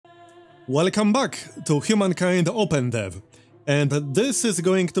Welcome back to Humankind OpenDev, and this is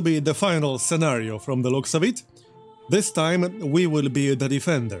going to be the final scenario from the looks of it. This time we will be the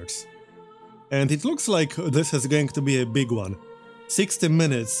defenders. And it looks like this is going to be a big one. 60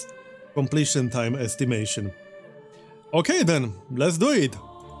 minutes completion time estimation. Okay then, let's do it!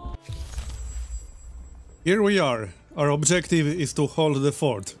 Here we are. Our objective is to hold the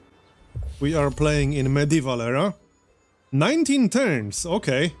fort. We are playing in medieval era. 19 turns,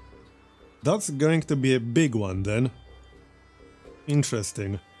 okay. That's going to be a big one then.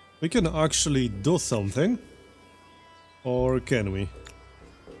 Interesting. We can actually do something. Or can we?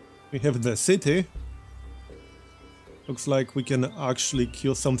 We have the city. Looks like we can actually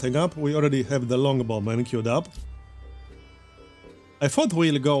queue something up. We already have the longbowmen queued up. I thought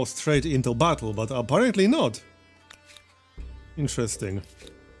we'll go straight into battle, but apparently not. Interesting.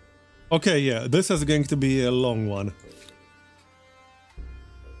 Okay, yeah, this is going to be a long one.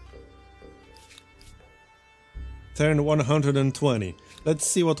 Turn 120. Let's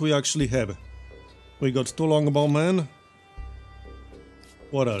see what we actually have. We got 2 longbowmen.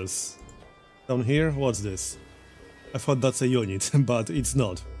 What else? Down here, what's this? I thought that's a unit, but it's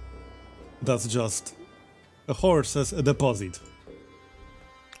not. That's just a horse's deposit.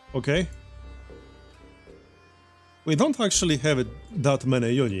 Okay. We don't actually have that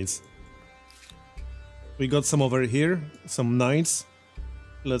many units. We got some over here, some knights.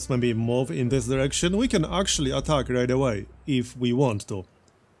 Let's maybe move in this direction. We can actually attack right away, if we want to.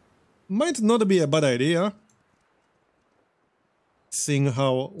 Might not be a bad idea. Seeing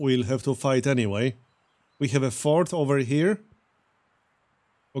how we'll have to fight anyway. We have a fort over here.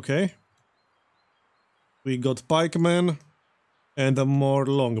 Okay. We got pikemen and a more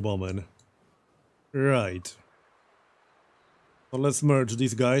longbowmen. Right. So let's merge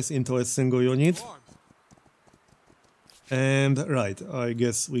these guys into a single unit. And right, I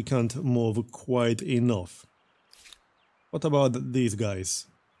guess we can't move quite enough. What about these guys?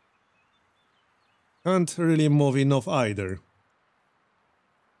 Can't really move enough either.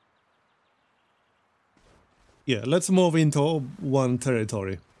 Yeah, let's move into one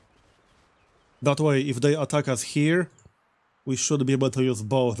territory. That way, if they attack us here, we should be able to use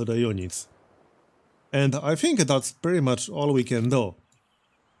both the units. And I think that's pretty much all we can do.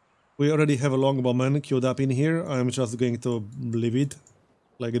 We already have a longbowman queued up in here. I'm just going to leave it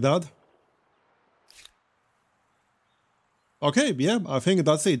like that. Okay, yeah, I think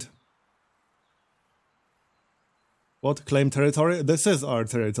that's it. What? Claim territory? This is our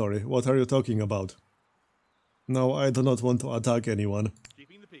territory. What are you talking about? No, I do not want to attack anyone.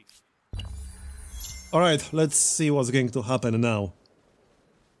 Alright, let's see what's going to happen now.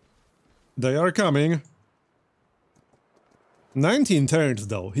 They are coming. 19 turns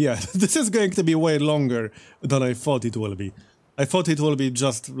though, yeah, this is going to be way longer than I thought it will be. I thought it will be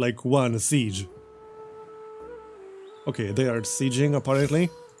just like one siege. Okay, they are sieging apparently.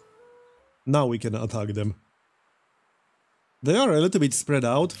 Now we can attack them. They are a little bit spread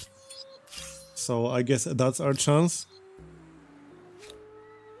out, so I guess that's our chance.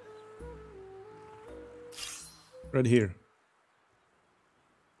 Right here.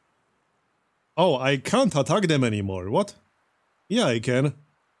 Oh, I can't attack them anymore, what? Yeah, I can.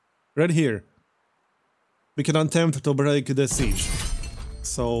 Right here. We can attempt to break the siege.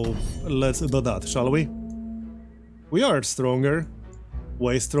 So, let's do that, shall we? We are stronger.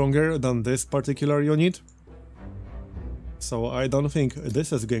 Way stronger than this particular unit. So, I don't think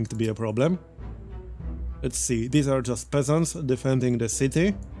this is going to be a problem. Let's see, these are just peasants defending the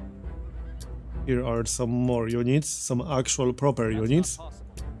city. Here are some more units, some actual proper units.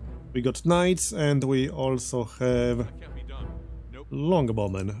 We got knights and we also have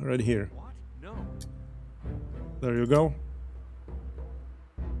longbowmen right here. There you go.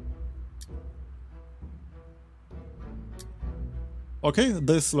 Okay,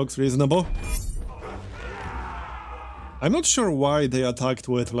 this looks reasonable. I'm not sure why they attacked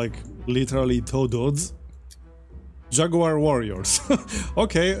with like literally 2 dudes. Jaguar warriors.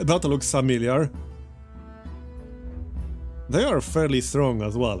 Okay, that looks familiar. They are fairly strong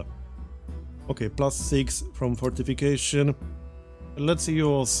as well. Okay, +6 from fortification. Let's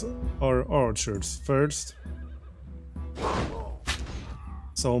use our archers first.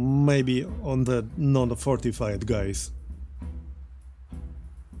 So maybe on the non-fortified guys.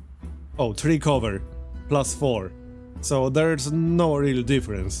 Oh, 3 cover, +4. So there's no real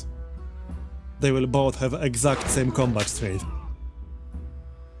difference. They will both have exact same combat strength.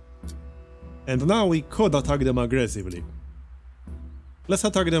 And now we could attack them aggressively. Let's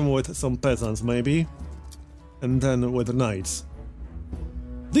attack them with some peasants maybe. And then with knights.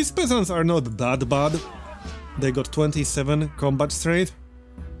 These peasants are not that bad. They got 27 combat strength.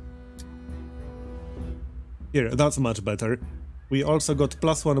 Here, that's much better. We also got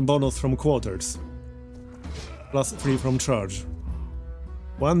 +1 bonus from quarters. +3 from charge.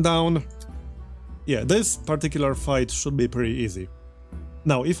 One down. Yeah, this particular fight should be pretty easy.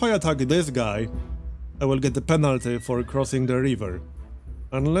 Now, if I attack this guy, I will get the penalty for crossing the river.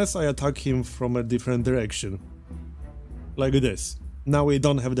 Unless I attack him from a different direction. Like this. Now we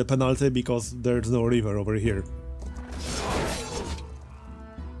don't have the penalty because there's no river over here.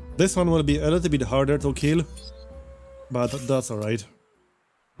 This one will be a little bit harder to kill, but that's alright.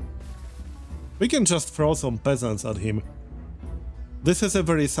 We can just throw some peasants at him. This is a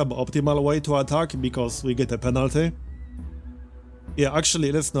very suboptimal way to attack because we get a penalty. Yeah,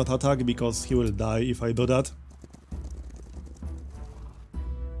 actually let's not attack because he will die if I do that.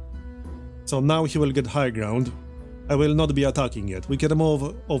 So now he will get high ground. I will not be attacking yet. We can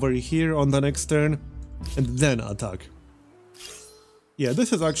move over here on the next turn and then attack. Yeah,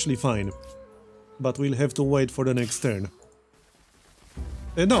 this is actually fine. But we'll have to wait for the next turn.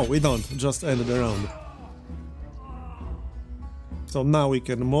 No, we don't. Just end the round. So now we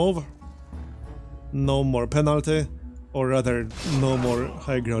can move. No more penalty. Or rather, no more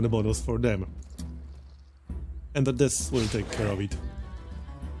high ground bonus for them. And this will take care of it.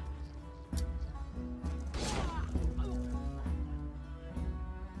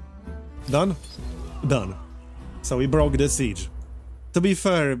 Done? Done. So we broke the siege. To be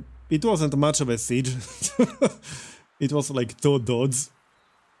fair, it wasn't much of a siege. It was like 2 dudes.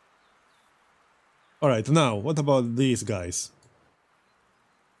 Alright, now, what about these guys?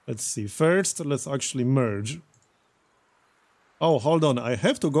 Let's see, first, let's actually merge. Oh, hold on, I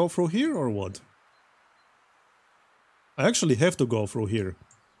have to go through here or what? I actually have to go through here.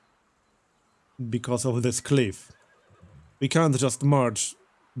 Because of this cliff. We can't just march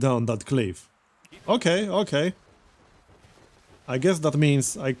down that cliff. Okay, okay. I guess that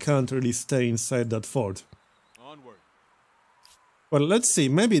means I can't really stay inside that fort. Onward. Well, let's see,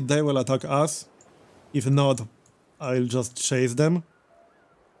 maybe they will attack us. If not, I'll just chase them.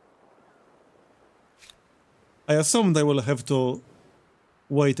 I assume they will have to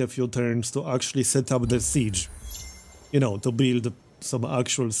wait a few turns to actually set up the siege. You know, to build some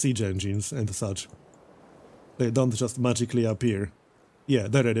actual siege engines and such. They don't just magically appear. Yeah,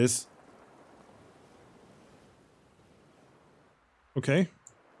 there it is. Okay.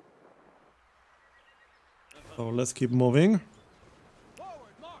 So let's keep moving.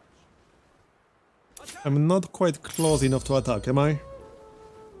 I'm not quite close enough to attack, am I?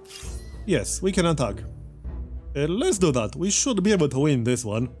 Yes, we can attack. Let's do that. We should be able to win this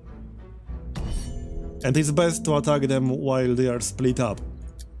one. And it's best to attack them while they are split up.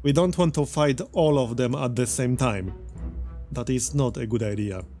 We don't want to fight all of them at the same time. That is not a good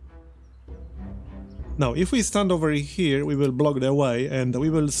idea. Now, if we stand over here, we will block the way and we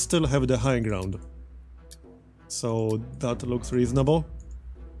will still have the high ground. So that looks reasonable.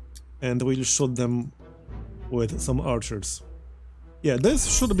 And we'll shoot them with some archers. Yeah,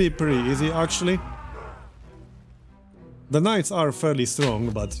 this should be pretty easy actually. The knights are fairly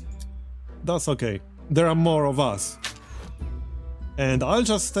strong, but that's okay. There are more of us. And I'll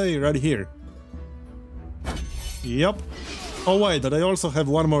just stay right here. Yep. Oh wait, I also have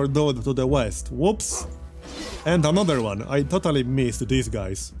one more dude to the west. Whoops. And another one. I totally missed these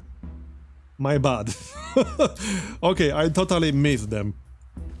guys. My bad. Okay, I totally missed them.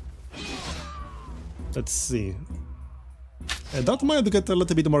 Let's see. And that might get a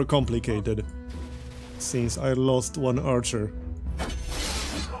little bit more complicated. Since I lost one archer.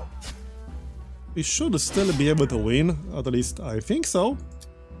 We should still be able to win. At least I think so.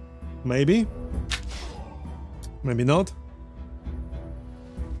 Maybe. Maybe not.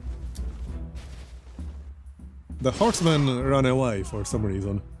 The horsemen ran away for some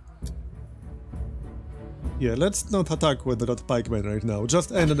reason. Yeah, let's not attack with that pikeman right now,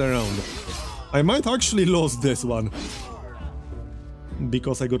 just end the round. I might actually lose this one.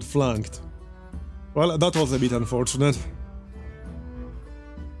 Because I got flanked. Well, that was a bit unfortunate.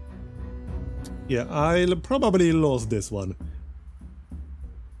 Yeah, I'll probably lose this one.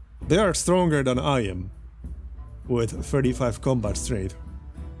 They are stronger than I am. With 35 combat strength.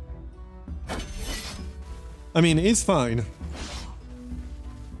 I mean, it's fine.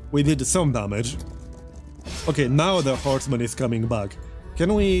 We did some damage. Okay, now the horseman is coming back.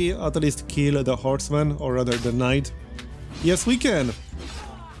 Can we at least kill the horseman, or rather the knight? Yes, we can!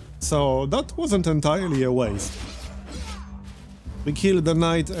 So that wasn't entirely a waste. We killed the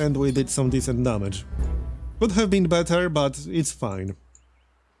knight and we did some decent damage. Could have been better, but it's fine.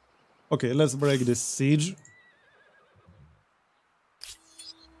 Okay, let's break this siege.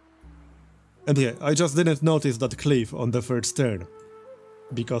 And yeah, I just didn't notice that cliff on the first turn.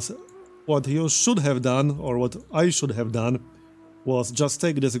 Because What you should have done, or what I should have done, was just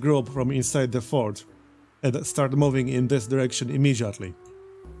take this group from inside the fort and start moving in this direction immediately.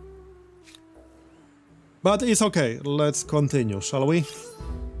 But it's okay, let's continue, shall we?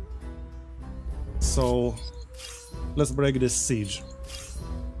 So, let's break this siege.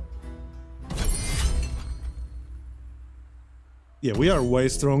 Yeah, we are way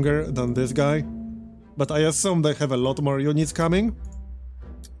stronger than this guy, but I assume they have a lot more units coming.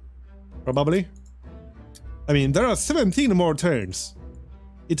 Probably. I mean, there are 17 more turns.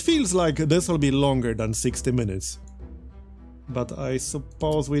 It feels like this will be longer than 60 minutes. But I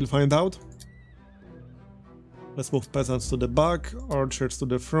suppose we'll find out. Let's move peasants to the back, archers to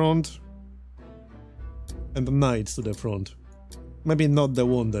the front, and the knights to the front. Maybe not the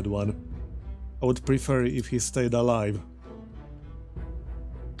wounded one. I would prefer if he stayed alive.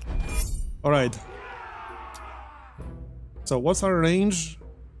 Alright. So what's our range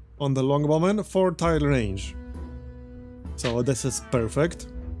on the longbowman? 4-tile range. So this is perfect.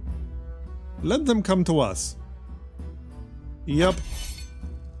 Let them come to us. Yep.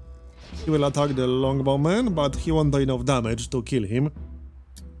 He will attack the longbowman, but he won't do enough damage to kill him.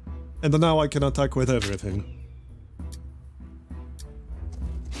 And now I can attack with everything.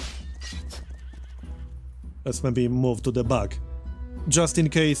 Let's maybe move to the back. Just in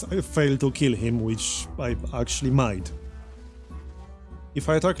case I fail to kill him, which I actually might. If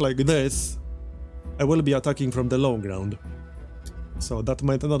I attack like this, I will be attacking from the low ground. So that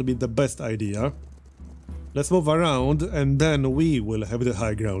might not be the best idea. Let's move around and then we will have the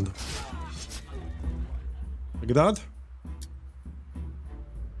high ground. Like that.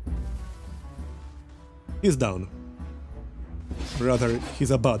 He's down. Rather,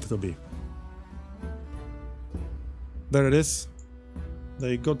 he's about to be. There it is.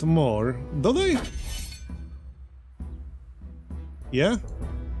 They got more. Do they? Yeah?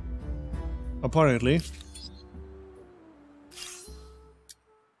 Apparently.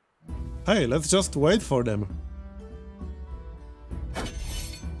 Hey, let's just wait for them.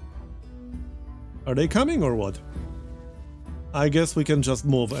 Are they coming or what? I guess we can just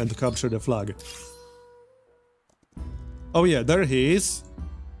move and capture the flag. Oh yeah, there he is.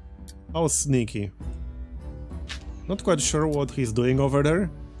 How sneaky. Not quite sure what he's doing over there.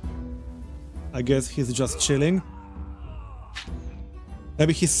 I guess he's just chilling.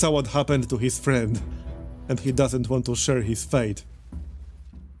 Maybe he saw what happened to his friend and he doesn't want to share his fate.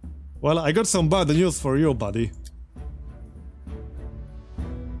 Well, I got some bad news for you, buddy.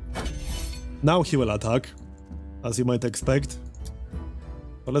 Now he will attack, as you might expect.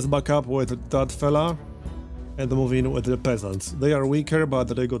 So let's back up with that fella and move in with the peasants. They are weaker, but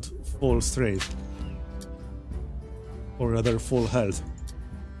they got full strength. Or rather, full health.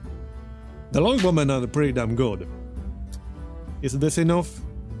 The longbowmen are pretty damn good. Is this enough?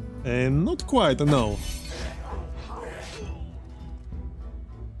 And not quite, no.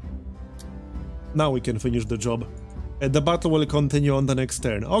 Now we can finish the job. And the battle will continue on the next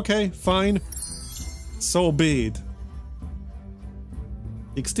turn. Okay, fine. So be it.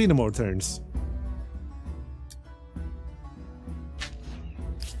 16 more turns.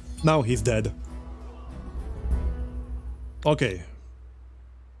 Now he's dead. Okay.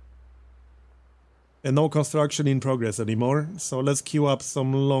 And no construction in progress anymore, so let's queue up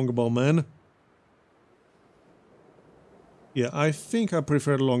some longbowmen. Yeah, I think I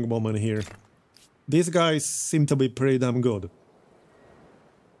prefer longbowmen here. These guys seem to be pretty damn good.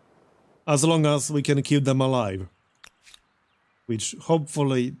 As long as we can keep them alive. Which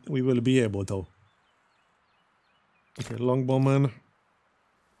hopefully we will be able to. Okay, longbowmen.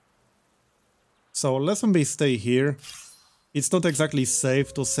 So let's maybe stay here. It's not exactly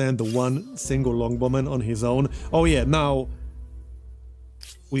safe to send one single longbowman on his own. Oh yeah, now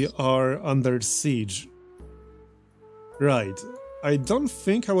we are under siege. Right. I don't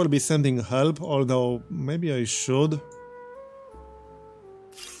think I will be sending help, although maybe I should.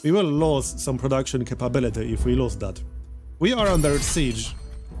 We will lose some production capability if we lose that. We are under siege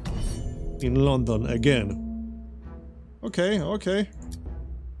in London again. Okay, okay.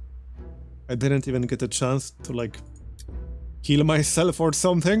 I didn't even get a chance to, like, kill myself or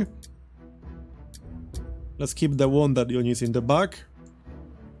something. Let's keep the wounded units in the back.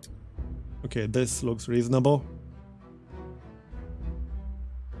 Okay, this looks reasonable.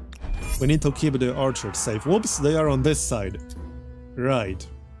 We need to keep the archers safe. Whoops, they are on this side. Right.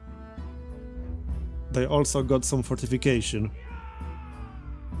 They also got some fortification.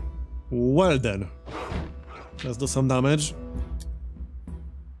 Well then. Let's do some damage.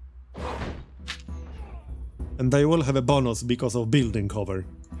 And they will have a bonus because of building cover.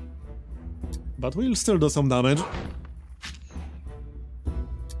 But we'll still do some damage.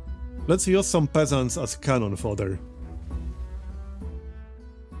 Let's use some peasants as cannon fodder.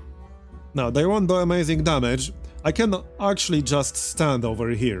 Now, they won't do amazing damage. I can actually just stand over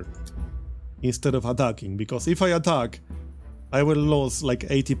here instead of attacking, because if I attack, I will lose like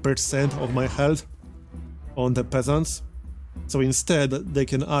 80% of my health on the peasants. So instead, they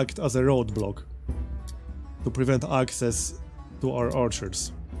can act as a roadblock to prevent access to our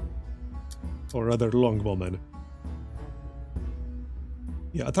orchards. Or rather, longbowmen.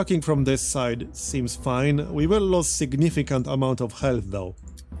 Yeah, attacking from this side seems fine. We will lose significant amount of health though,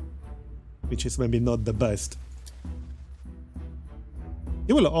 which is maybe not the best.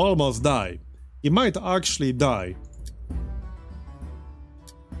 He will almost die. He might actually die.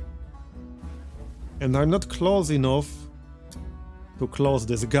 And I'm not close enough to close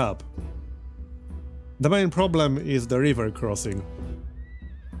this gap. The main problem is the river crossing.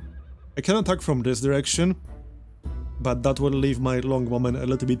 I can attack from this direction, but that will leave my longbowmen a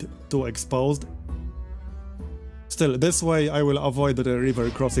little bit too exposed. Still, this way I will avoid the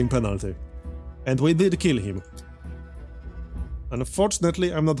river crossing penalty. And we did kill him.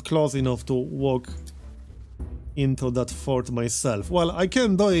 Unfortunately, I'm not close enough to walk into that fort myself. Well, I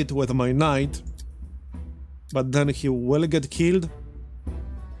can do it with my knight, but then he will get killed.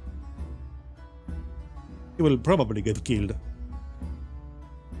 He will probably get killed.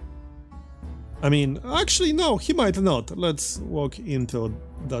 I mean, actually no, he might not. Let's walk into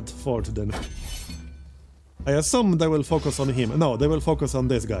that fort then. I assume they will focus on him. No, they will focus on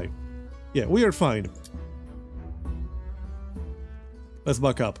this guy. Yeah, we are fine. Let's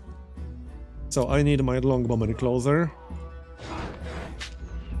back up. So I need my longbowman closer.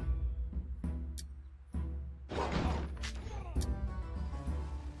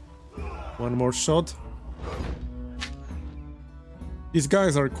 One more shot. These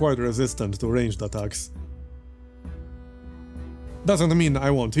guys are quite resistant to ranged attacks. Doesn't mean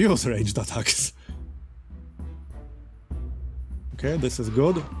I won't use ranged attacks. Okay, this is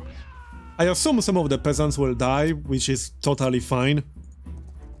good. I assume some of the peasants will die, which is totally fine.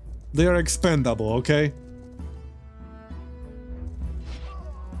 They are expendable, okay?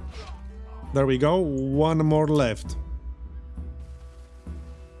 There we go, one more left.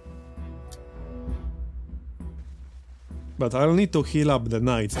 But I'll need to heal up the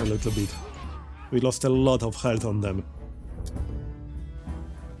knights a little bit. We lost a lot of health on them.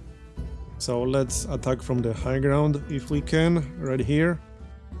 So let's attack from the high ground if we can, right here.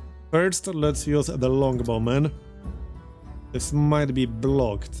 First, let's use the longbowmen. This might be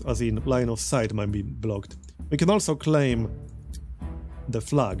blocked, as in line of sight might be blocked. We can also claim the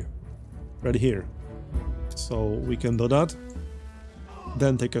flag, right here. So we can do that.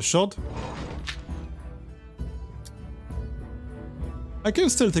 Then take a shot. I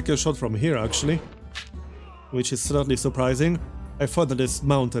can still take a shot from here, actually, which is slightly surprising. I thought that this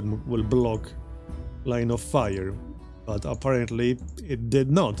mountain will block line of fire, but apparently it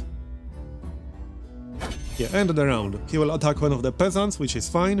did not. Yeah, end the round. He will attack one of the peasants, which is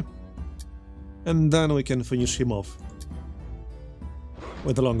fine, and then we can finish him off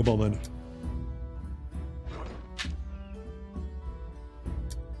with the longbowman.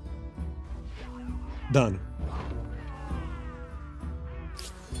 Done.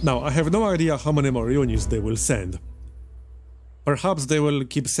 Now, I have no idea how many more units they will send. Perhaps they will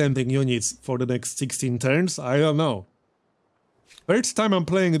keep sending units for the next 16 turns, I don't know. First time I'm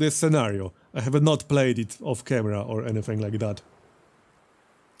playing this scenario. I have not played it off camera or anything like that.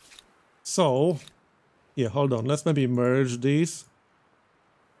 So, yeah, hold on, let's maybe merge these.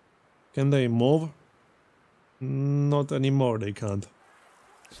 Can they move? Not anymore, they can't.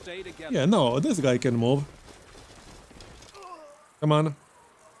 Yeah, no, this guy can move. Come on.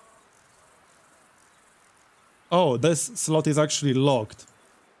 Oh, this slot is actually locked.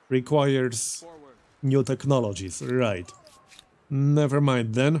 Requires new technologies, right. Never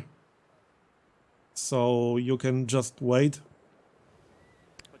mind then. So you can just wait.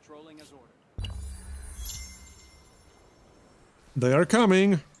 Patrolling as ordered. They are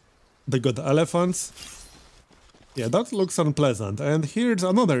coming. They got elephants. Yeah, that looks unpleasant. And here's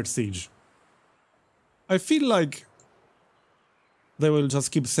another siege. I feel like they will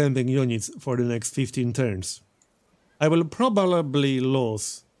just keep sending units for the next 15 turns. I will probably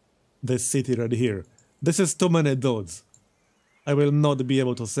lose this city right here. This is too many dudes. I will not be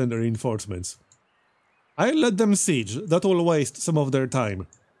able to send reinforcements. I let them siege. That will waste some of their time.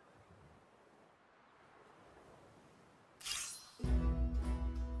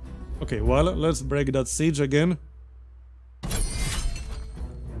 Okay, well, let's break that siege again.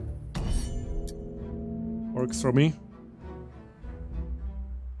 Works for me.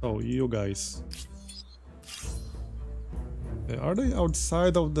 Oh, you guys. Are they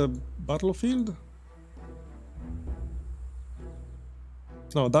outside of the battlefield?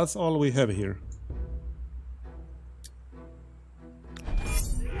 No, that's all we have here.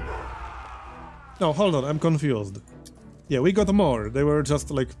 No, hold on, I'm confused. Yeah, we got more. They were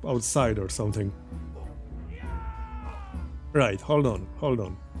just like outside or something. Right, hold on, hold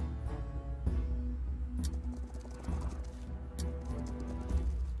on.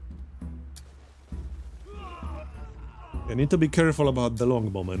 I need to be careful about the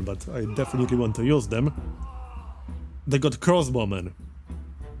longbowmen, but I definitely want to use them. They got crossbowmen.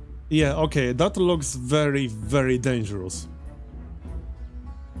 Yeah, okay, that looks very, very dangerous.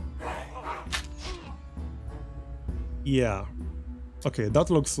 Yeah. Okay, that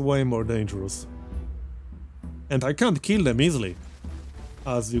looks way more dangerous. And I can't kill them easily,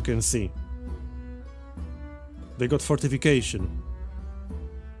 as you can see. They got fortification.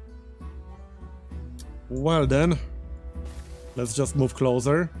 Well then, let's just move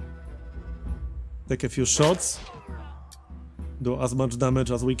closer. Take a few shots. Do as much damage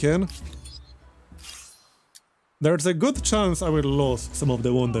as we can. There's a good chance I will lose some of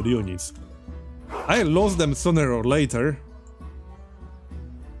the wounded units. I lost them sooner or later.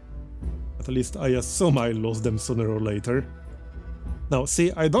 At least I assume I lost them sooner or later. Now,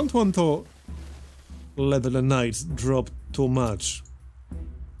 see, I don't want to let the knights drop too much.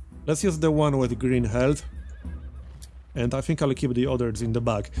 Let's use the one with green health. And I think I'll keep the others in the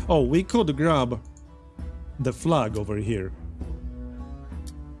back. Oh, we could grab the flag over here.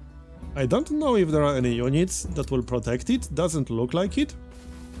 I don't know if there are any units that will protect it. Doesn't look like it.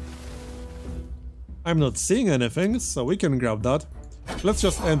 I'm not seeing anything, so we can grab that. Let's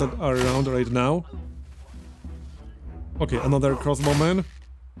just end our round right now. Okay, another crossbowman.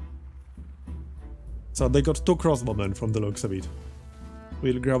 So they got 2 crossbowmen from the looks of it.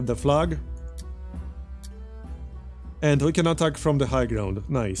 We'll grab the flag. And we can attack from the high ground.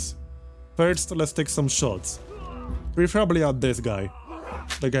 Nice. First, let's take some shots. Preferably at this guy.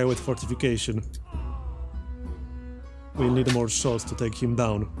 The guy with fortification. We'll need more shots to take him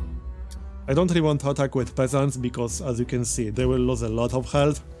down. I don't really want to attack with peasants because, as you can see, they will lose a lot of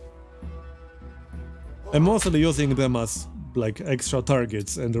health. I'm mostly using them as, like, extra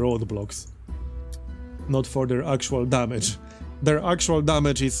targets and roadblocks. Not for their actual damage. Their actual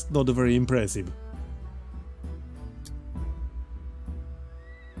damage is not very impressive.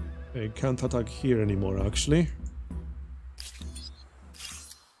 I can't attack here anymore, actually.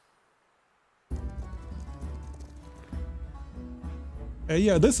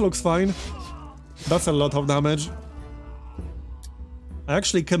 Yeah, this looks fine. That's a lot of damage. I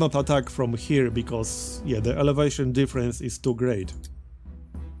actually cannot attack from here because, yeah, the elevation difference is too great.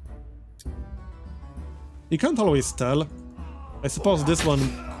 You can't always tell. I suppose this one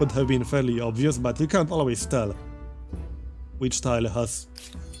could have been fairly obvious, but you can't always tell which tile has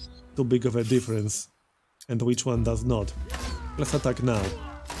too big of a difference and which one does not. Let's attack now.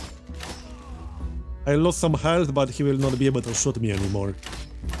 I lost some health, but he will not be able to shoot me anymore.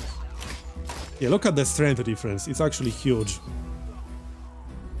 Yeah, look at the strength difference, it's actually huge.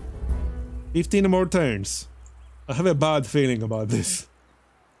 15 more turns. I have a bad feeling about this.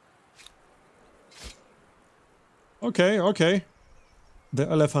 Okay, okay. The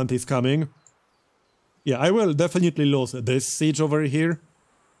elephant is coming. Yeah, I will definitely lose this siege over here.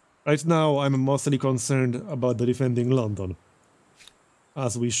 Right now, I'm mostly concerned about the defending London.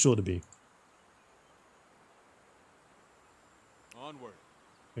 As we should be. Onward.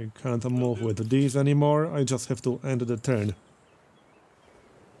 I can't move with these anymore, I just have to end the turn.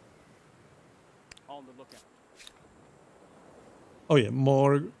 On the lookout. Oh yeah,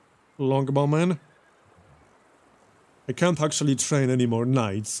 more longbowmen. I can't actually train any more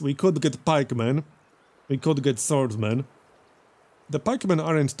knights. We could get pikemen. We could get swordsmen. The pikemen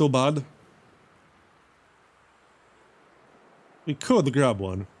aren't too bad. We could grab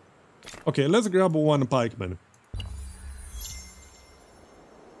one. Okay, let's grab one pikeman.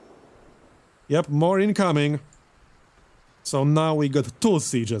 Yep, more incoming. So now we got 2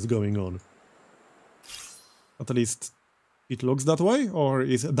 sieges going on. At least it looks that way, or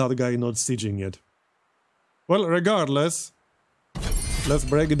is that guy not sieging yet? Well, regardless, let's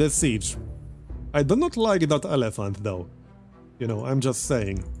break the siege. I do not like that elephant though. You know, I'm just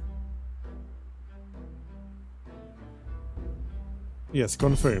saying. Yes,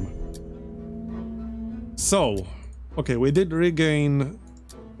 confirm. So, okay, we did regain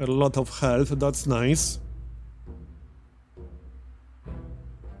a lot of health, that's nice.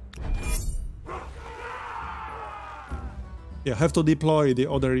 Yeah, have to deploy the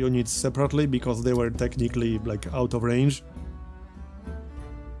other units separately because they were technically, like, out of range.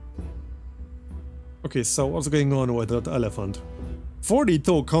 Okay, so what's going on with that elephant?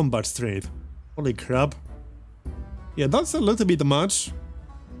 42 combat strength. Holy crap. Yeah, that's a little bit much.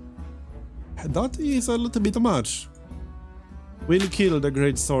 That is a little bit much. We'll kill the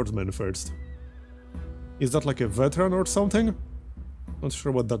great swordsman first. Is that like a veteran or something? Not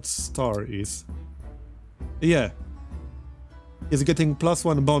sure what that star is. Yeah. He's getting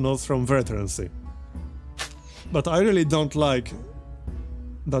 +1 bonus from veterancy. But I really don't like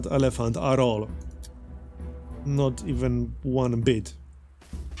that elephant at all. Not even one bit.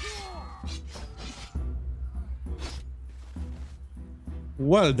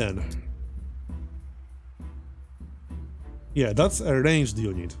 Well then. Yeah, that's a ranged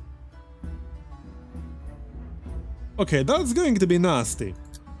unit. Okay, that's going to be nasty.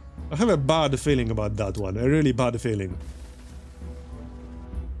 I have a bad feeling about that one, a really bad feeling.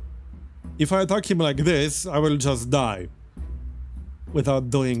 If I attack him like this, I will just die. Without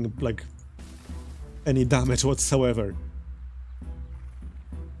doing, like, any damage whatsoever.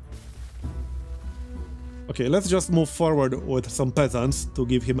 Okay, let's just move forward with some peasants to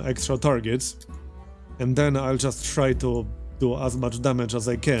give him extra targets. And then I'll just try to do as much damage as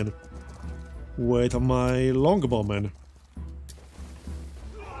I can with my longbowman.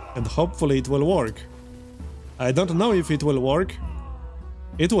 And hopefully it will work. I don't know if it will work.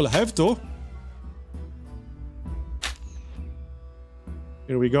 It will have to.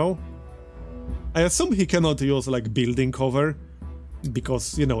 Here we go. I assume he cannot use like building cover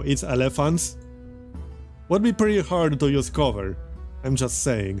because, you know, it's elephants. Would be pretty hard to use cover. I'm just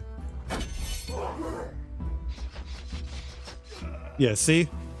saying. Yeah, see?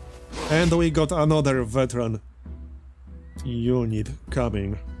 And we got another veteran unit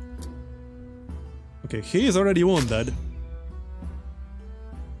coming. Okay, he is already wounded.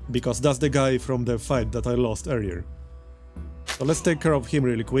 Because that's the guy from the fight that I lost earlier. So let's take care of him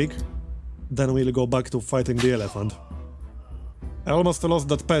really quick. Then we'll go back to fighting the elephant. I almost lost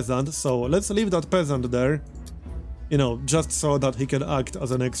that peasant, so let's leave that peasant there. You know, just so that he can act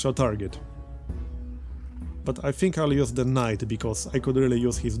as an extra target. But I think I'll use the knight, because I could really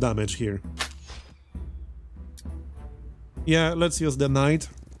use his damage here. Yeah, let's use the knight.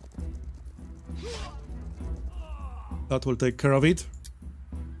 That will take care of it.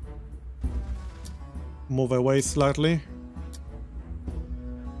 Move away slightly.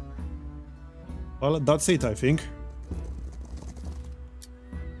 Well, that's it, I think.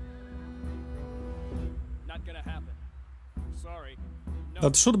 Not gonna happen. Sorry. No.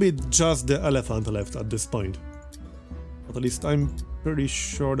 That should be just the elephant left at this point. At least I'm pretty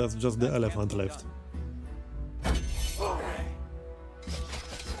sure that's just the elephant left.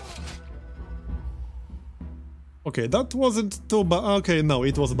 Okay, that wasn't too bad. Okay, no,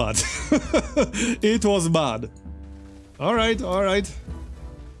 it was bad. It was bad. Alright, alright.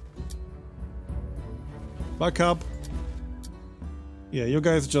 Back up. Yeah, you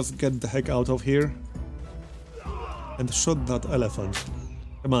guys just get the heck out of here. And shoot that elephant.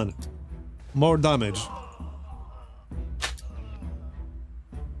 Come on. More damage.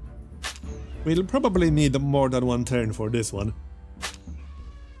 We'll probably need more than one turn for this one.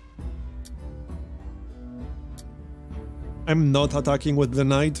 I'm not attacking with the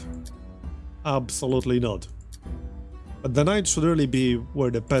knight. Absolutely not. But the knight should really be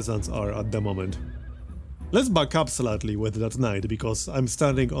where the peasants are at the moment. Let's back up slightly with that knight, because I'm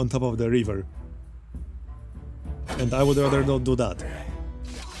standing on top of the river. And I would rather not do that.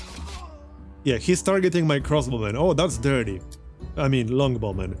 Yeah, he's targeting my crossbowman. Oh, that's dirty. I mean,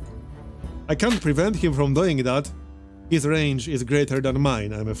 longbowman. I can't prevent him from doing that. His range is greater than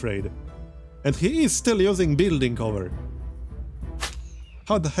mine, I'm afraid. And he is still using building cover.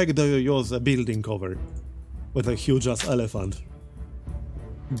 How the heck do you use a building cover with a huge-ass elephant?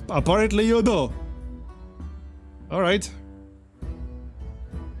 Apparently you do. Alright.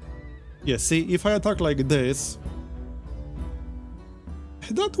 Yeah, see, if I attack like this...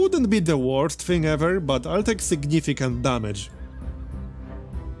 That wouldn't be the worst thing ever, but I'll take significant damage.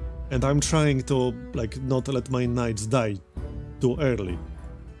 And I'm trying to, like, not let my knights die too early.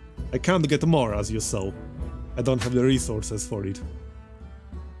 I can't get more, as you saw. I don't have the resources for it.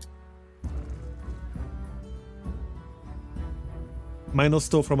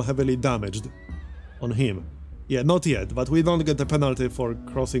 -2 from heavily damaged on him. Yeah, not yet, but we don't get the penalty for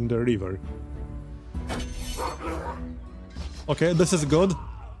crossing the river. Okay, this is good.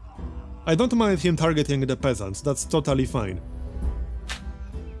 I don't mind him targeting the peasants, that's totally fine.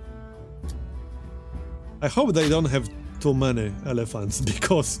 I hope they don't have too many elephants,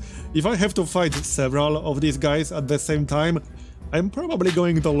 because if I have to fight several of these guys at the same time, I'm probably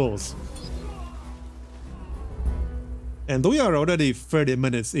going to lose. And we are already 30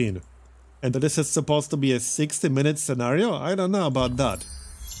 minutes in. And this is supposed to be a 60-minute scenario? I don't know about that.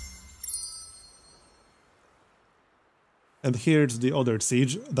 And here's the other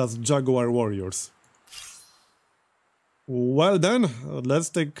siege, that's Jaguar Warriors. Well then, let's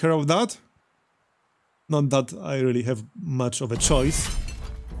take care of that. Not that I really have much of a choice.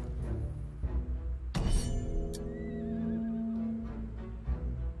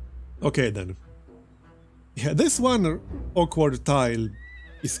 Okay then. Yeah, this one awkward tile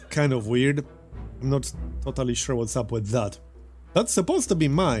is kind of weird. I'm not totally sure what's up with that. That's supposed to be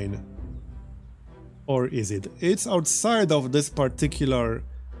mine. Or is it? It's outside of this particular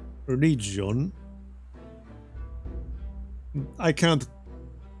region. I can't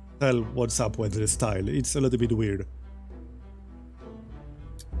tell what's up with this tile. It's a little bit weird.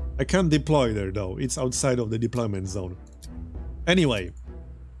 I can't deploy there though. It's outside of the deployment zone. Anyway.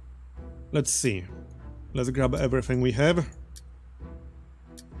 Let's see. Let's grab everything we have.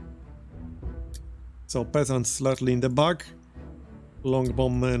 So peasants slightly in the back.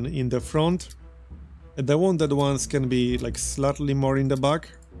 Longbowmen in the front. And the wounded ones can be like slightly more in the back.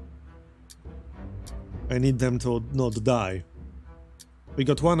 I need them to not die. We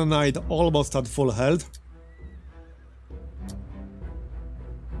got one knight almost at full health.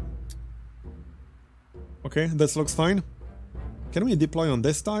 Okay, this looks fine. Can we deploy on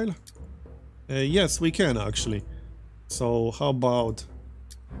this tile? Yes, we can actually. So how about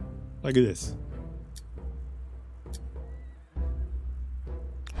like this?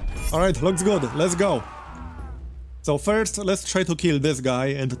 Alright, looks good. Let's go. So first, let's try to kill this guy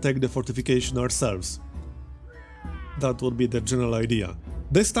and take the fortification ourselves. That would be the general idea.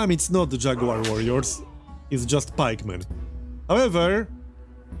 This time it's not the Jaguar Warriors, it's just pikemen. However,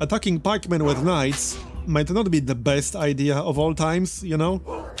 attacking pikemen with knights might not be the best idea of all times, you know?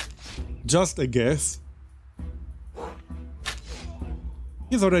 Just a guess.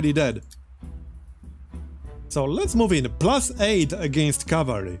 He's already dead. So let's move in. +8 against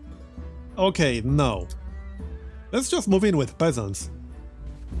cavalry. Okay, no. Let's just move in with peasants.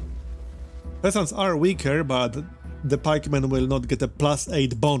 Peasants are weaker, but the pikemen will not get a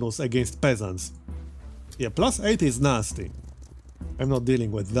 +8 bonus against peasants. Yeah, +8 is nasty. I'm not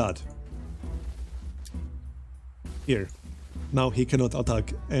dealing with that. Here. Now he cannot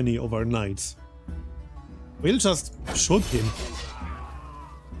attack any of our knights. We'll just shoot him.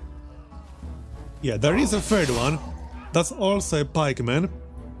 Yeah, there is a third one. That's also a pikeman.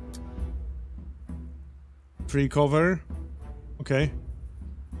 Free cover. Okay.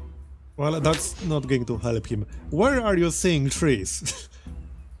 Well, that's not going to help him. Where are you seeing trees?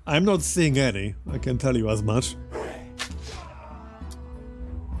 I'm not seeing any, I can tell you as much.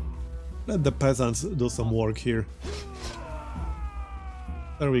 Let the peasants do some work here.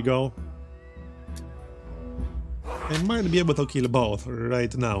 There we go. I might be able to kill both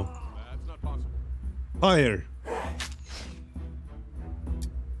right now. Fire!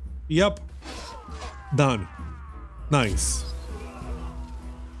 Yup. Done. Nice.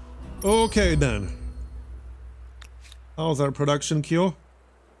 Okay then. How's our production queue?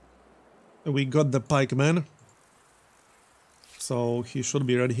 We got the pikeman. So he should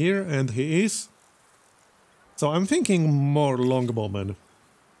be right here, and he is. So I'm thinking more longbowmen.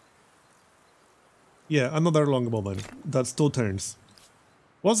 Yeah, another longbowman. That's 2 turns.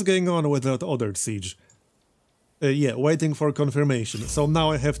 What's going on with that other siege? Yeah, waiting for confirmation. So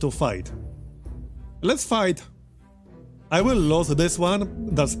now I have to fight. Let's fight. I will lose this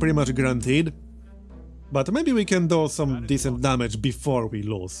one. That's pretty much guaranteed. But maybe we can do some decent damage before we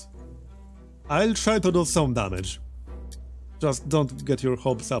lose. I'll try to do some damage. Just don't get your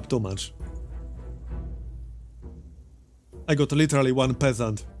hopes up too much. I got literally 1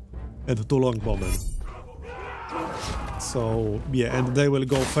 peasant and 2 longbowmen. So, yeah, and they will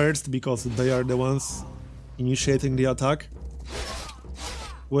go first because they are the ones initiating the attack.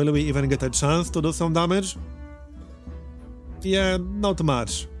 Will we even get a chance to do some damage? Yeah, not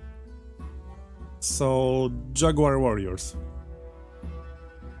much. So, Jaguar Warriors.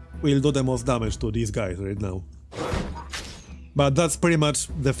 We'll do the most damage to these guys right now. But that's pretty much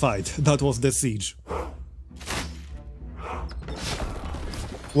the fight. That was the siege.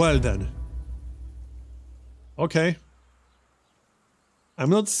 Well then. Okay. I'm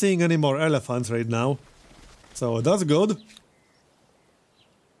not seeing any more elephants right now. So that's good.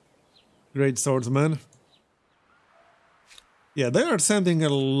 Great swordsman. Yeah, they are sending a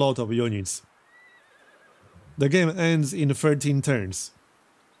lot of units. The game ends in 13 turns.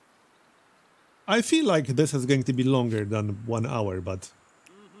 I feel like this is going to be longer than 1 hour, but...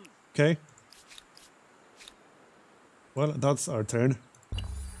 Okay. Well, that's our turn.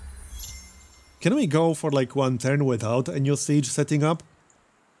 Can we go for like 1 turn without a new siege setting up?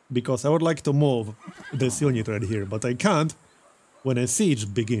 because I would like to move this unit right here, but I can't when a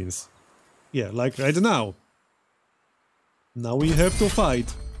siege begins. Yeah, like right now. Now we have to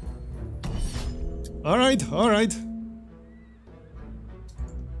fight. Alright, alright.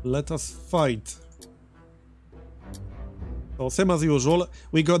 Let us fight. So same as usual,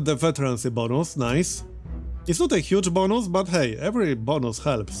 we got the veterancy bonus, nice. It's not a huge bonus, but hey, every bonus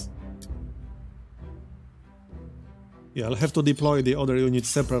helps. Yeah, I'll have to deploy the other units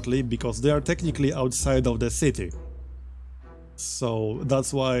separately, because they are technically outside of the city. So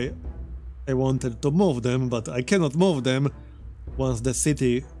that's why I wanted to move them, but I cannot move them once the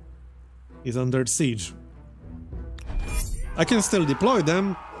city is under siege. I can still deploy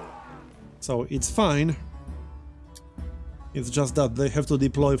them, so it's fine. It's just that they have to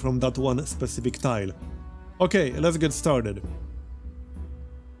deploy from that one specific tile. Okay, let's get started.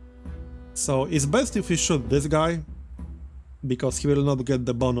 So it's best if we shoot this guy, because he will not get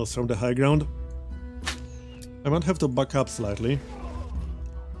the bonus from the high ground. I might have to back up slightly.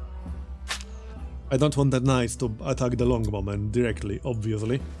 I don't want the knights to attack the longbowmen directly,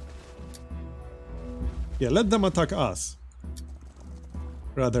 obviously. Yeah, let them attack us,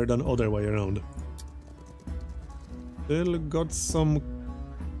 rather than other way around. Still got some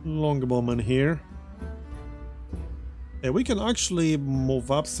longbowmen here. Yeah, we can actually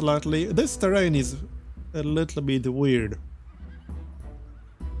move up slightly. This terrain is a little bit weird.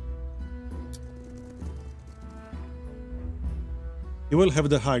 You will have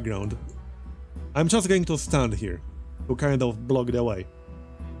the high ground. I'm just going to stand here to kind of block the way,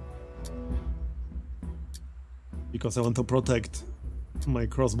 because I want to protect my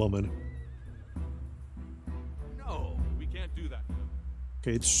crossbowmen. No, we can't do that.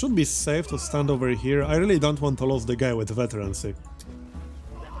 Okay, it should be safe to stand over here. I really don't want to lose the guy with veterancy.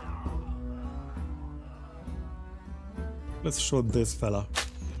 Let's shoot this fella.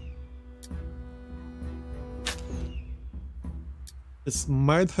 This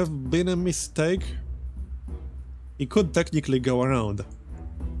might have been a mistake. He could technically go around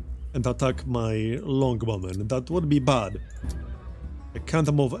and attack my longbowman. That would be bad. I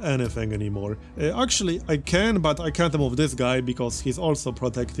can't move anything anymore. Actually, I can, but I can't move this guy because he's also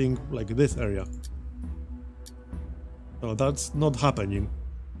protecting, like, this area. So that's not happening.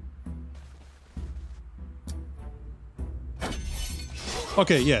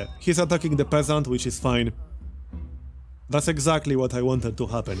 Okay, yeah, he's attacking the peasant, which is fine. That's exactly what I wanted to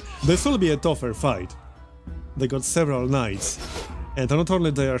happen. This will be a tougher fight. They got several knights. And not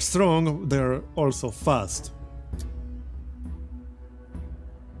only they are strong, they are also fast.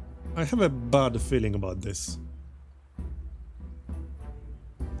 I have a bad feeling about this.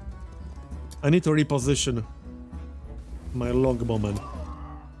 I need to reposition my longbowmen.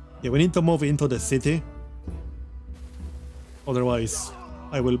 Yeah, we need to move into the city. Otherwise,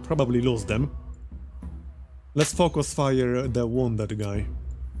 I will probably lose them. Let's focus fire the wounded guy.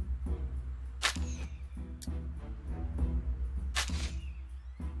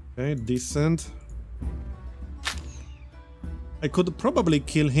 Okay, decent. I could probably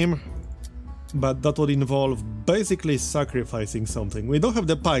kill him, but that would involve basically sacrificing something. We don't have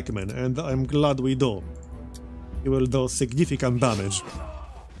the pikemen, and I'm glad we do. He will do significant damage.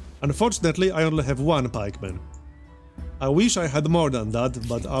 Unfortunately, I only have one pikeman. I wish I had more than that,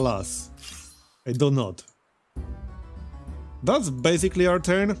 but alas, I do not. That's basically our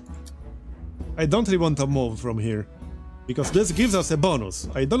turn. I don't really want to move from here, because this gives us a bonus.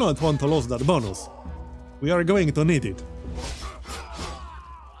 I do not want to lose that bonus. We are going to need it.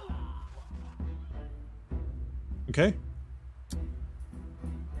 Okay.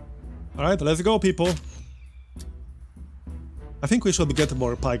 Alright, let's go, people. I think we should get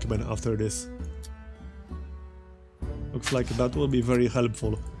more pikemen after this. Looks like that will be very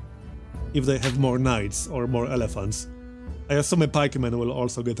helpful if they have more knights or more elephants. I assume a pikeman will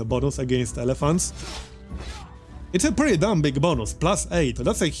also get a bonus against elephants. It's a pretty damn big bonus, +8,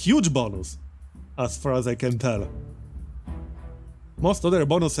 that's a huge bonus, as far as I can tell. Most other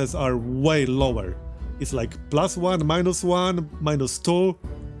bonuses are way lower. It's like +1, -1, -2,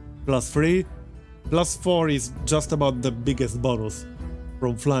 +3, +4 is just about the biggest bonus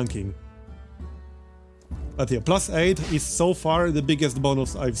from flanking. But yeah, +8 is so far the biggest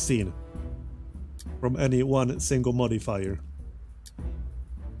bonus I've seen from any one single modifier.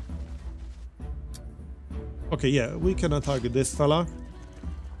 Okay, yeah, we can attack this fella,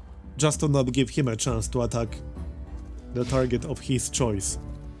 just to not give him a chance to attack the target of his choice.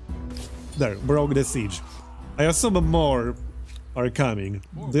 There, broke the siege. I assume more are coming.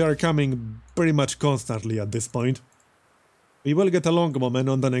 They are coming pretty much constantly at this point. We will get a longbowman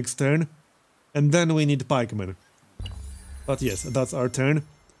on the next turn, and then we need pikemen. But yes, that's our turn.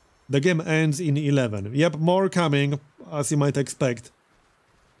 The game ends in 11. Yep, more coming, as you might expect.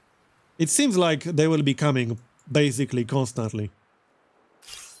 It seems like they will be coming basically constantly.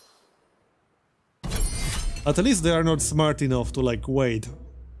 At least they are not smart enough to like wait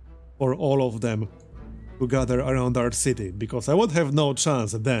for all of them to gather around our city, because I would have no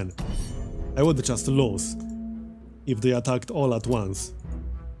chance then. I would just lose if they attacked all at once.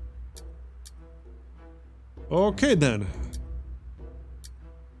 Okay then.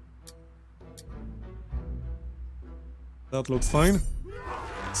 That looks fine.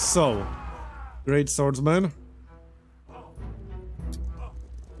 So, great swordsman.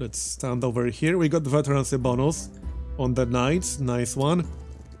 Let's stand over here. We got veterancy bonus on the knights. Nice one.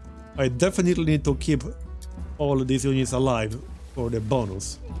 I definitely need to keep all these units alive for the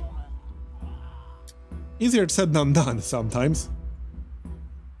bonus. Easier said than done sometimes.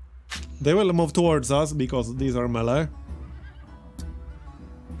 They will move towards us because these are melee.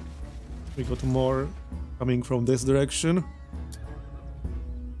 We got more coming from this direction.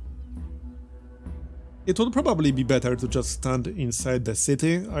 It would probably be better to just stand inside the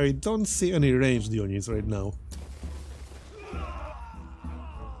city. I don't see any ranged units right now.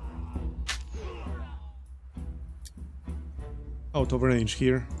 Out of range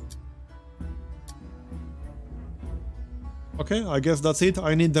here. Okay, I guess that's it.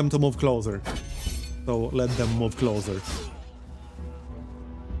 I need them to move closer. So let them move closer.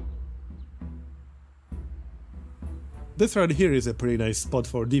 This right here is a pretty nice spot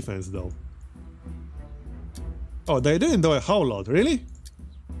for defense though. Oh, they didn't do a whole lot, really?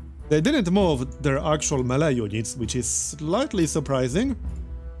 They didn't move their actual melee units, which is slightly surprising.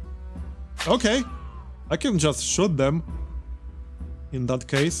 Okay, I can just shoot them in that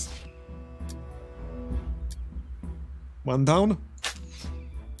case. One down.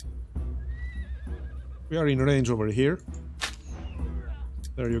 We are in range over here.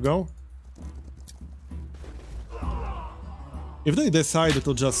 There you go. If they decide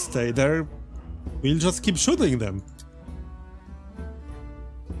to just stay there, we'll just keep shooting them.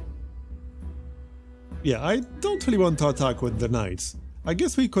 Yeah, I don't really want to attack with the knights. I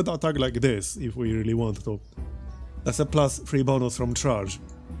guess we could attack like this if we really want to. That's a +3 bonus from charge.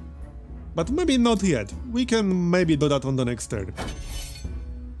 But maybe not yet. We can maybe do that on the next turn.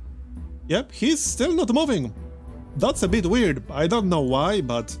 Yep, he's still not moving. That's a bit weird. I don't know why,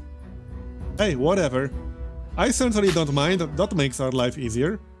 but hey, whatever. I certainly don't mind. That makes our life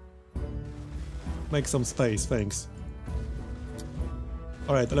easier. Make some space, thanks.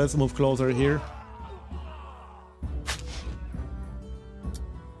 Alright, let's move closer here.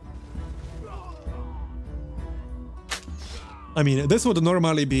 I mean, this would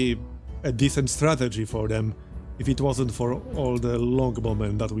normally be a decent strategy for them if it wasn't for all the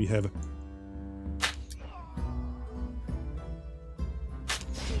longbowmen that we have.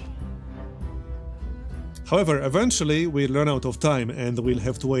 However, eventually we'll run out of time and we'll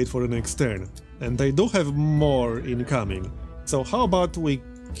have to wait for the next turn. And they do have more incoming. So how about we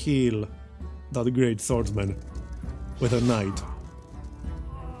kill that great swordsman with a knight?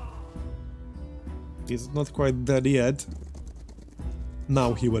 He's not quite dead yet.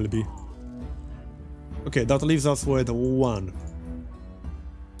 Now he will be. Okay, that leaves us with 1.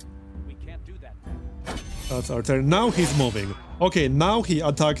 We can't do that. That's our turn. Now he's moving. Okay, now he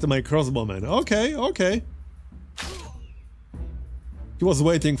attacked my crossbowman. Okay, okay. He was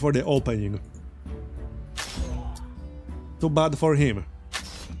waiting for the opening. Too bad for him.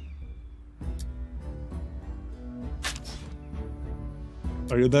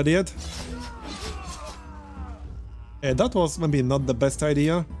 Are you dead yet? That was maybe not the best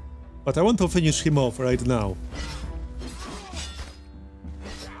idea, but I want to finish him off right now.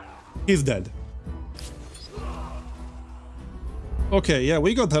 He's dead. Okay, yeah,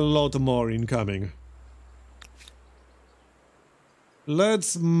 we got a lot more incoming.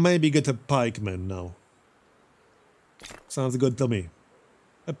 Let's maybe get a pikeman now. Sounds good to me.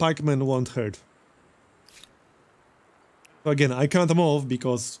 A pikeman won't hurt. So again, I can't move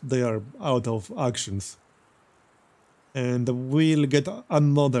because they are out of actions. And we'll get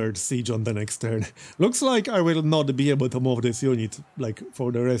another siege on the next turn. Looks like I will not be able to move this unit, like,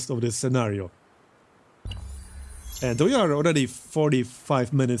 for the rest of this scenario. And we are already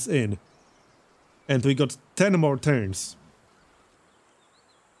 45 minutes in. And we got 10 more turns.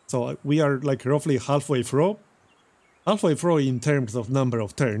 So we are, like, roughly halfway through. Halfway through in terms of number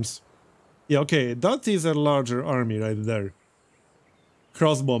of turns. Yeah, okay, that is a larger army right there.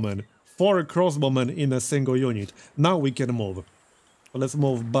 Crossbowmen. 4 crossbowmen in a single unit. Now we can move. So let's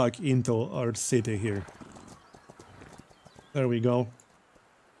move back into our city here. There we go.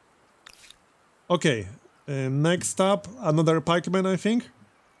 Okay, next up, another pikeman, I think.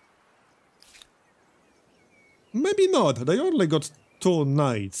 Maybe not, they only got 2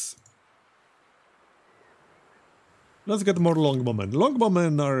 knights. Let's get more longbowmen.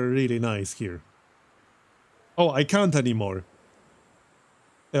 Longbowmen are really nice here. Oh, I can't anymore.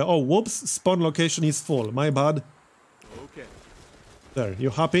 Oh, whoops, spawn location is full, my bad. Okay. There, you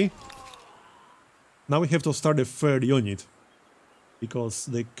happy? Now we have to start a 3rd unit. Because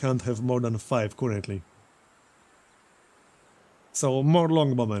they can't have more than 5 currently. So, more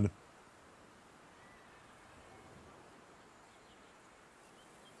longbowmen.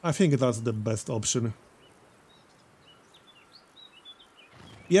 I think that's the best option.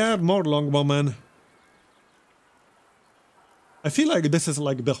 Yeah, more longbowmen. I feel like this is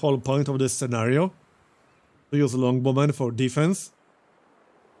like the whole point of this scenario. To use longbowmen for defense.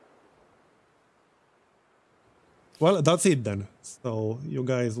 Well, that's it then. So, you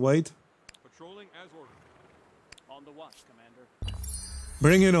guys wait. Patrolling as ordered. On the watch, Commander.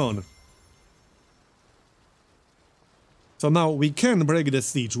 Bring it on. So now we can break the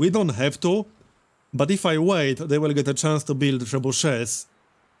siege. We don't have to. But if I wait, they will get a chance to build trebuchets.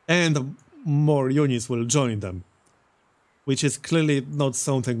 And more units will join them. Which is clearly not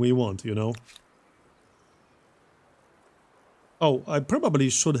something we want, you know. Oh, I probably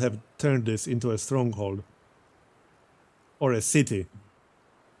should have turned this into a stronghold. Or a city.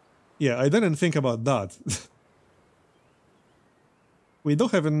 Yeah, I didn't think about that. We do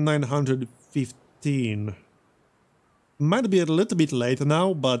have a 915. Might be a little bit late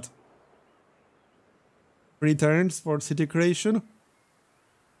now, but... 3 turns for city creation?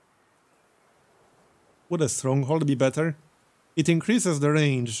 Would a stronghold be better? It increases the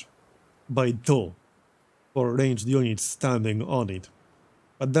range by 2 for ranged units standing on it.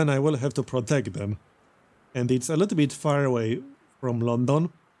 But then I will have to protect them. And it's a little bit far away from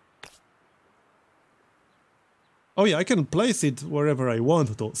London. Oh yeah, I can place it wherever I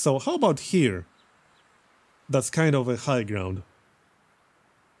want to. So how about here? That's kind of a high ground.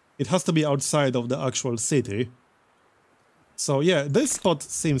 It has to be outside of the actual city. So yeah, this spot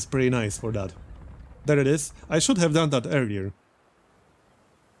seems pretty nice for that. There it is. I should have done that earlier.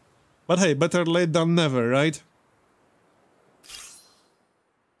 But hey, better late than never, right?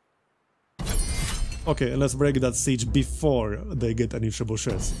 Okay, let's break that siege before they get any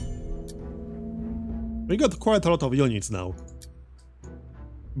trebuchets. We got quite a lot of units now.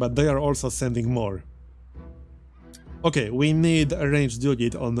 But they are also sending more. Okay, we need a ranged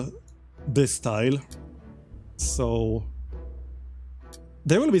unit on this tile. So...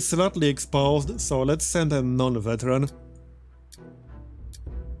 they will be slightly exposed, so let's send a non-veteran.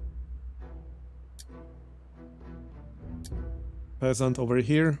 Peasant over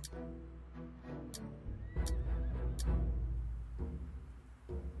here.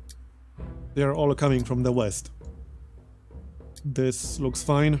 They are all coming from the west. This looks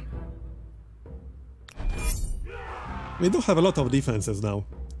fine. We do have a lot of defenses now.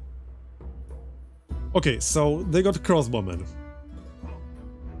 Okay, so they got crossbowmen.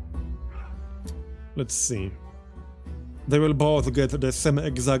 Let's see. They will both get the same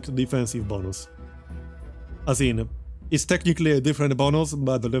exact defensive bonus. As in, it's technically a different bonus,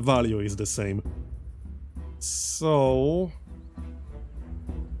 but the value is the same. So...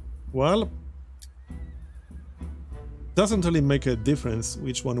 well... doesn't really make a difference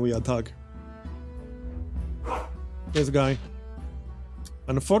which one we attack. This guy.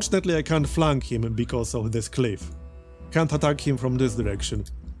 Unfortunately, I can't flank him because of this cliff. Can't attack him from this direction.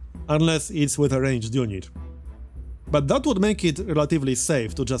 Unless it's with a ranged unit. But that would make it relatively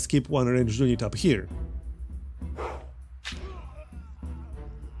safe to just keep one ranged unit up here.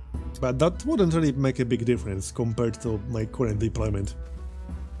 But that wouldn't really make a big difference compared to my current deployment.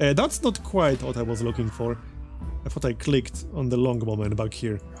 That's not quite what I was looking for. I thought I clicked on the longbowman back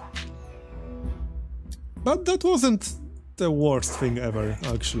here. But that wasn't the worst thing ever,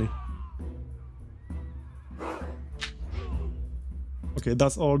 actually. Okay,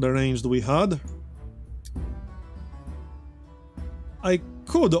 that's all the ranged we had. I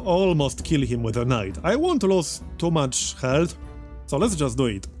could almost kill him with a knight. I won't lose too much health, so let's just do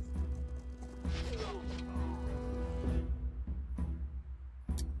it.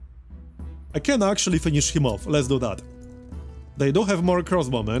 I can actually finish him off, let's do that. They do have more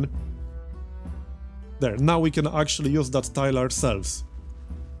crossbowmen. There, now we can actually use that tile ourselves.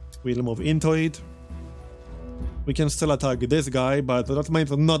 We'll move into it. We can still attack this guy, but that might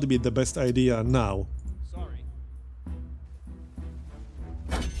not be the best idea now. Sorry.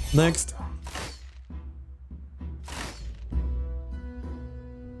 Next.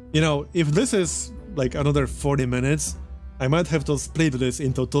 You know, if this is like another 40 minutes, I might have to split this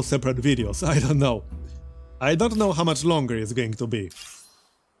into 2 separate videos, I don't know. I don't know how much longer it's going to be.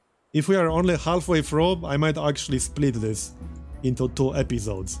 If we are only halfway through, I might actually split this into 2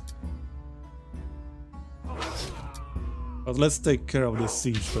 episodes. But let's take care of this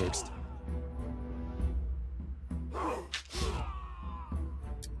siege first.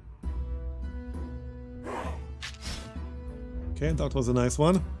 Okay, that was a nice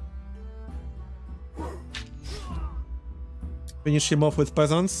one. Finish him off with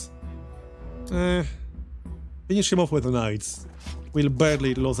peasants. Finish him off with knights. We'll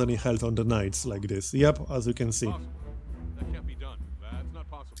barely lose any health on the knights like this. Yep, as you can see. That can't be done. That's not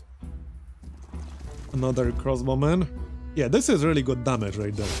possible. Another crossbowman. Yeah, this is really good damage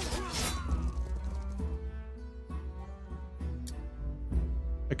right there.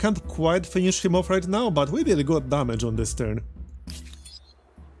 I can't quite finish him off right now, but we did good damage on this turn.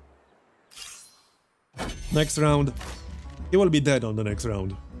 Next round. He will be dead on the next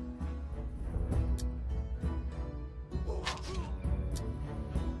round.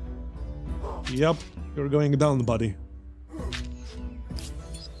 Yep, you're going down, buddy.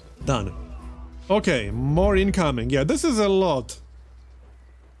 Done. Okay, more incoming. Yeah, this is a lot.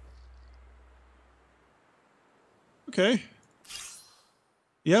 Okay.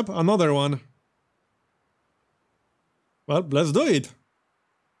 Yep, another one. Well, let's do it.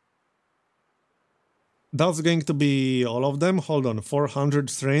 That's going to be all of them. Hold on, 400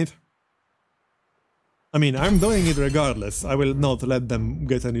 strength. I mean, I'm doing it regardless. I will not let them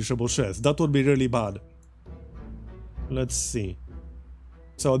get any trebuchets. That would be really bad. Let's see.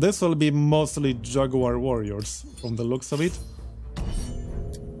 So this will be mostly Jaguar warriors, from the looks of it.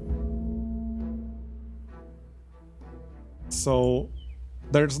 So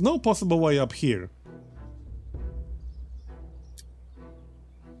there's no possible way up here.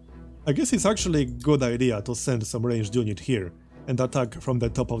 I guess it's actually a good idea to send some ranged unit here and attack from the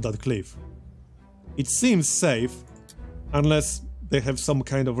top of that cliff. It seems safe, unless they have some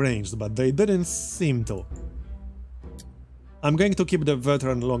kind of range, but they didn't seem to. I'm going to keep the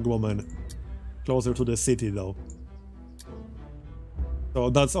veteran longbowmen closer to the city though. So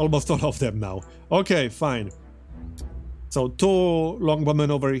that's almost all of them now. Okay, fine. So 2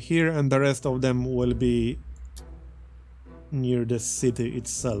 longbowmen over here and the rest of them will be near the city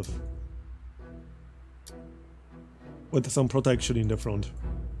itself. With some protection in the front.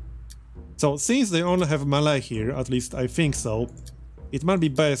 So since they only have melee here, at least I think so, it might be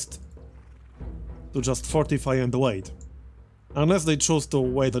best to just fortify and wait. Unless they choose to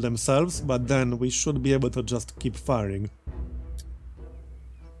wait themselves, but then we should be able to just keep firing.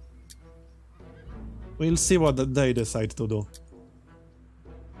 We'll see what they decide to do.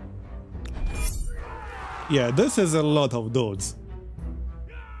 Yeah, this is a lot of dudes.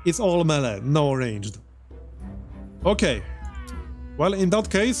 It's all melee, no ranged. Okay. Well, in that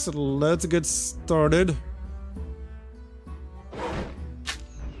case, let's get started.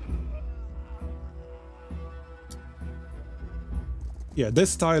 Yeah,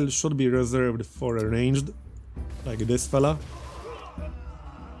 this tile should be reserved for a ranged, like this fella.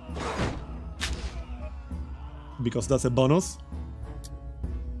 Because that's a bonus.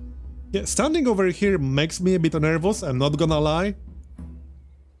 Yeah, standing over here makes me a bit nervous, I'm not gonna lie.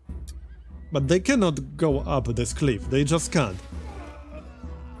 But they cannot go up this cliff, they just can't.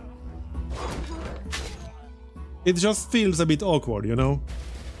 It just feels a bit awkward, you know?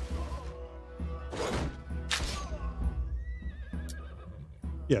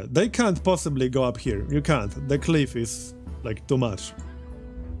 Yeah, they can't possibly go up here, you can't, the cliff is like too much.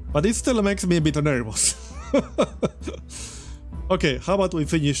 But it still makes me a bit nervous. Okay, how about we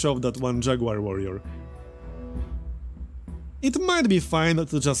finish off that one Jaguar warrior? It might be fine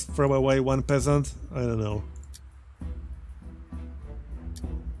to just throw away one peasant, I don't know.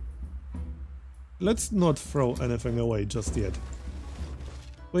 Let's not throw anything away just yet.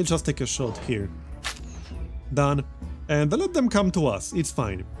 We'll just take a shot here. Done. And let them come to us, it's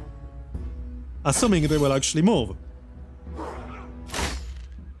fine. Assuming they will actually move.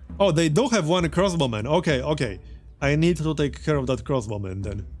 Oh, they do have one crossbowman. Okay, okay. I need to take care of that crossbowman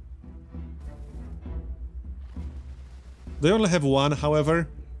then. They only have one, however,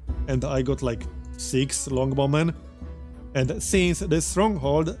 and I got like 6 longbowmen. And since the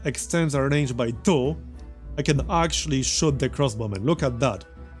stronghold extends our range by 2, I can actually shoot the crossbowmen. Look at that.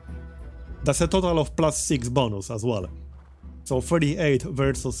 That's a total of +6 bonus as well. So 38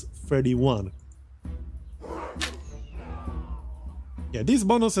 versus 31. Yeah, these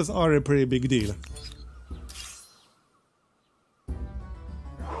bonuses are a pretty big deal.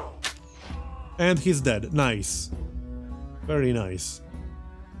 And he's dead. Nice. Very nice.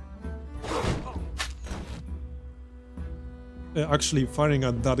 Actually, firing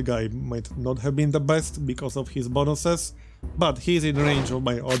at that guy might not have been the best because of his bonuses, But he's in range of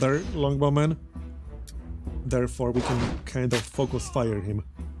my other longbowman. Therefore we can kind of focus fire him.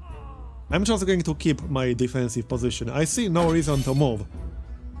 I'm just going to keep my defensive position. I see no reason to move.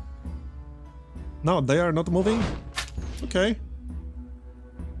 No, they are not moving? Okay.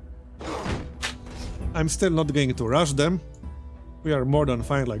 I'm still not going to rush them. We are more than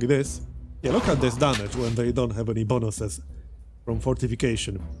fine like this. Yeah, look at this damage when they don't have any bonuses from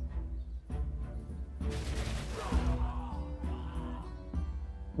fortification.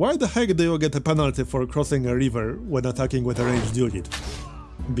 Why the heck do you get a penalty for crossing a river when attacking with a ranged unit?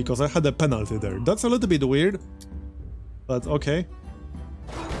 Because I had a penalty there. That's a little bit weird, but okay.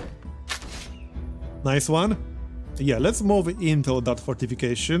 Nice one. Yeah, let's move into that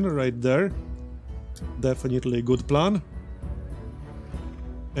fortification right there. Definitely a good plan.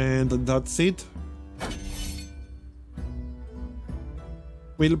 And that's it.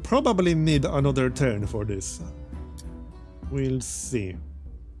 We'll probably need another turn for this. We'll see.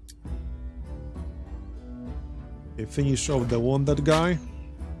 Okay, finish off the wounded guy.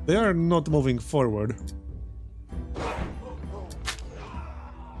 They are not moving forward.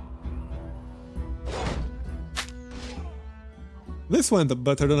 This went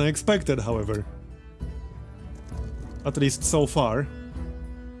better than I expected, however. At least so far.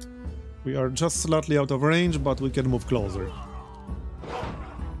 We are just slightly out of range, but we can move closer.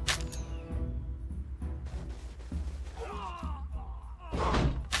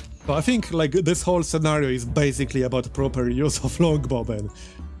 So I think like this whole scenario is basically about proper use of longbowmen.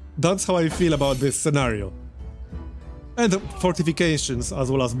 That's how I feel about this scenario. And fortifications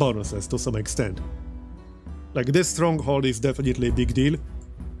as well as bonuses to some extent. Like this stronghold is definitely a big deal.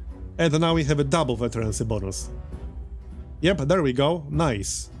 And now we have a double veterancy bonus. Yep, there we go.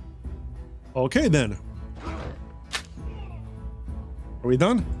 Nice. Okay then. Are we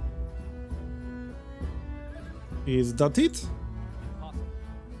done? Is that it?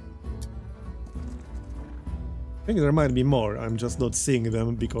 I think there might be more, I'm just not seeing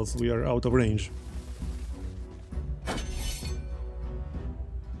them because we are out of range.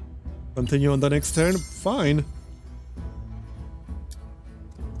 Continue on the next turn? Fine.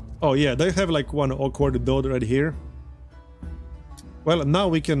 Oh yeah, they have like one awkward dot right here. Well, now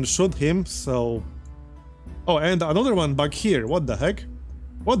we can shoot him, so... Oh, and another one back here, what the heck?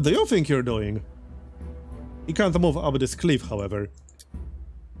 What do you think you're doing? He can't move up this cliff, however.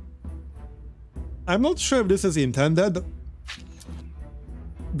 I'm not sure if this is intended.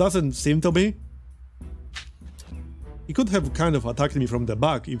 Doesn't seem to be. He could have kind of attacked me from the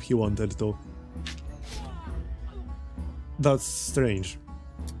back if he wanted to. That's strange.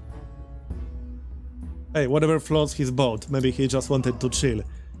 Hey, whatever floats his boat, maybe he just wanted to chill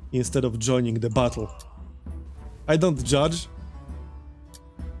instead of joining the battle. I don't judge.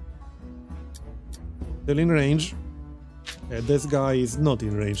 Still in range. This guy is not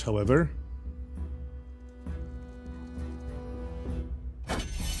in range, however.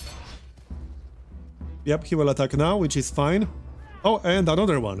 Yep, he will attack now, which is fine. Oh, and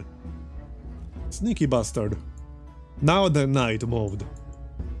another one. Sneaky bastard. Now the knight moved.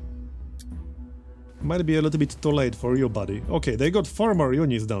 Might be a little bit too late for you, buddy. Okay, they got 4 more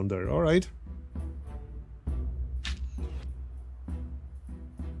units down there, alright.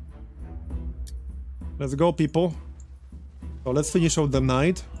 Let's go, people. So let's finish off the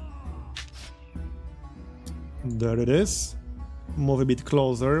knight. There it is. Move a bit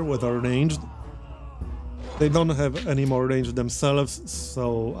closer with our ranged. They don't have any more range themselves,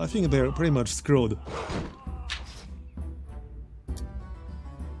 so I think they're pretty much screwed.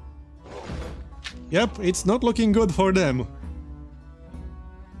 Yep, it's not looking good for them.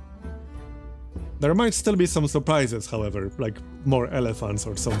 There might still be some surprises, however, like more elephants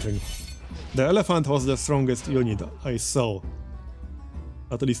or something. The elephant was the strongest unit I saw,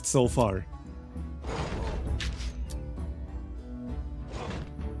 at least so far.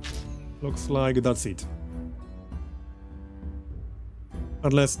 Looks like that's it.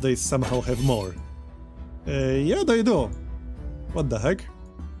 Unless they somehow have more. Yeah, they do. What the heck?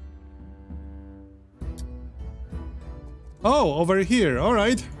 Oh, over here,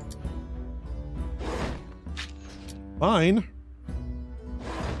 alright. Fine.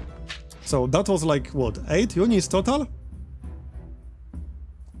 So that was like, what, 8 units total?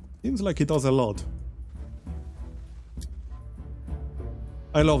 Seems like it was a lot.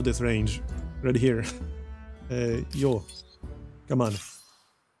 I love this range. Right here. Yo. Come on.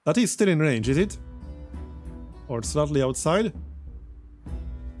 That is still in range, is it? Or slightly outside?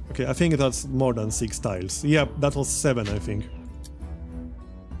 Okay, I think that's more than 6 tiles. Yep, that was 7, I think.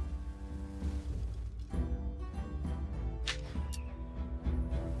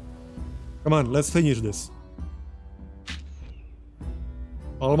 Come on, let's finish this.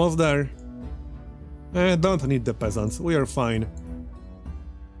 Almost there. Don't need the peasants, we are fine.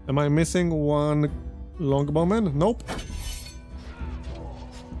 Am I missing one longbowman? Nope.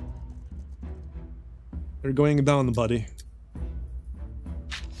 You're going down, buddy.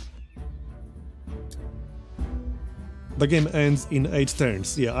 The game ends in 8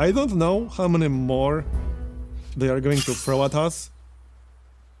 turns. Yeah, I don't know how many more they are going to throw at us.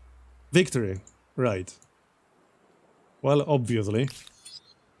 Victory. Right. Well, obviously.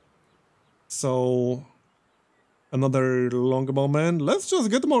 So... another longbowman. Let's just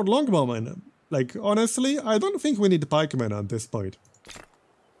get more longbowmen. Like, honestly, I don't think we need pikemen at this point.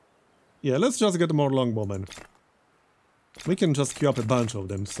 Yeah, let's just get more longbowmen. We can just queue up a bunch of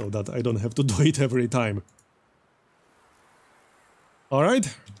them so that I don't have to do it every time.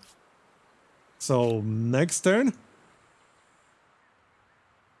 Alright. So, next turn.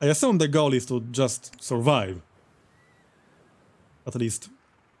 I assume the goal is to just survive. At least,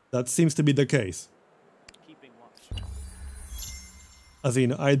 that seems to be the case. Keeping watch. As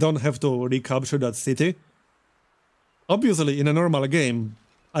in, I don't have to recapture that city. Obviously, in a normal game,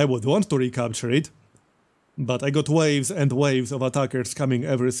 I would want to recapture it. But I got waves and waves of attackers coming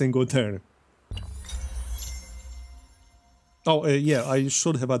every single turn. Oh, yeah, I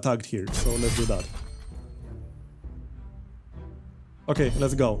should have attacked here, so let's do that. Okay,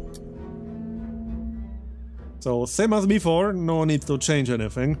 let's go. So, same as before, no need to change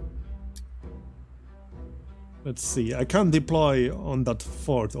anything. Let's see, I can't deploy on that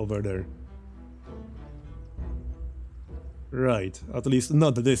fort over there. Right, at least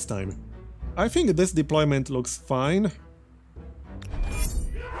not this time. I think this deployment looks fine.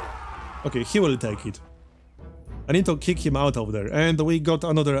 Okay, he will take it. I need to kick him out of there, and we got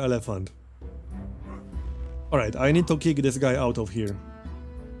another elephant. Alright, I need to kick this guy out of here.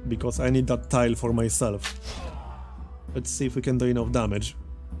 Because I need that tile for myself. Let's see if we can do enough damage.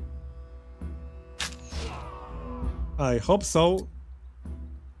 I hope so.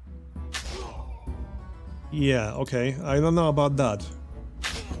 Yeah, okay, I don't know about that.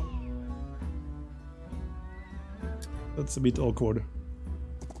 That's a bit awkward.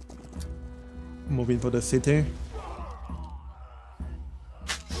 Moving to the city.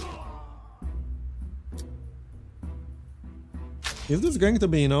 Is this going to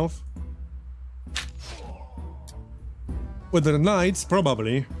be enough? With the knights,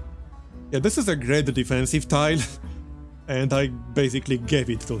 probably. Yeah, this is a great defensive tile. And I basically gave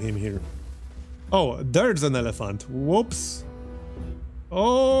it to him here. Oh, there's an elephant. Whoops.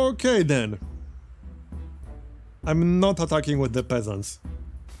 Okay then. I'm not attacking with the peasants.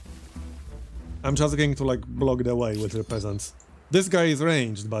 I'm just going to like block the way with the peasants. This guy is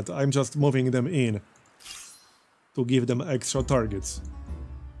ranged, but I'm just moving them in. To give them extra targets.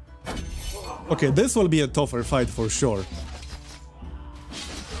 Okay, this will be a tougher fight for sure.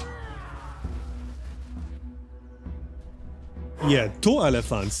 Yeah, 2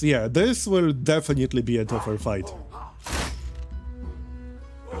 elephants. Yeah, this will definitely be a tougher fight.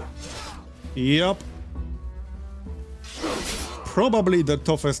 Yup. Probably the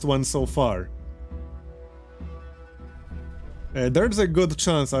toughest one so far. There's a good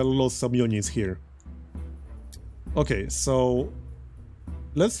chance I'll lose some units here. Okay, so...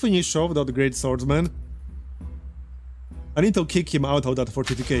 let's finish off that great swordsman. I need to kick him out of that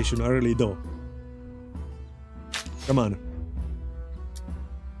fortification, I really do. Come on.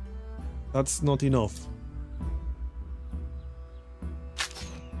 That's not enough.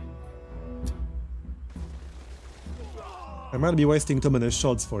 I might be wasting too many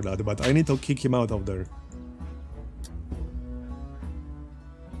shots for that, but I need to kick him out of there.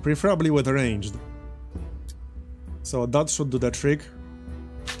 Preferably with ranged. So that should do the trick.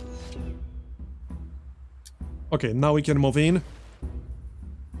 Okay, now we can move in.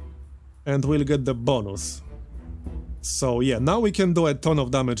 And we'll get the bonus. So yeah, now we can do a ton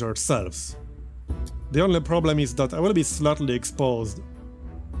of damage ourselves. The only problem is that I will be slightly exposed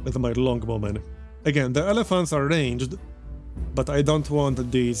with my longbowmen. Again, the elephants are ranged, but I don't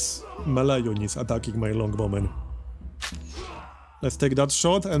want these melee units attacking my longbowmen. Let's take that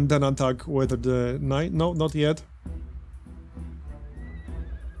shot and then attack with the knight. No, not yet.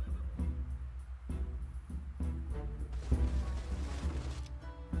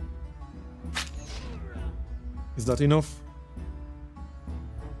 Is that enough?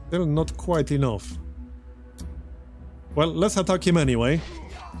 Still not quite enough. Well, let's attack him anyway.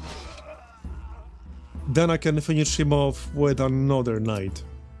 Then I can finish him off with another knight.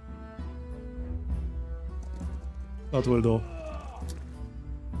 That will do.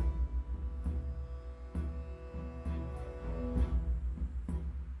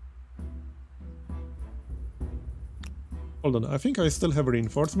 Hold on, I think I still have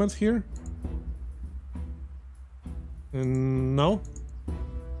reinforcements here. No?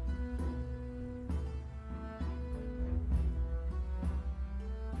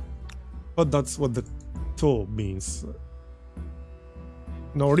 But that's what the 2 means.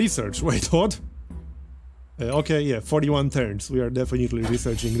 No research, wait, what? Okay, yeah, 41 turns, we are definitely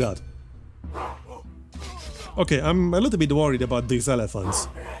researching that. Okay, I'm a little bit worried about these elephants.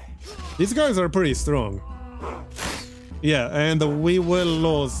 These guys are pretty strong. Yeah, and we will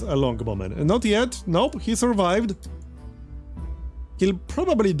lose a long moment. Not yet, nope, he survived. He'll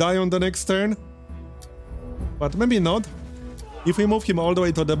probably die on the next turn. But maybe not. If we move him all the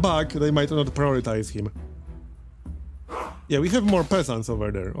way to the back, they might not prioritize him. Yeah, we have more peasants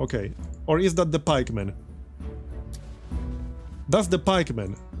over there, okay. Or is that the pikeman? That's the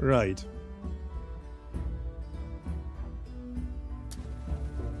pikeman, right.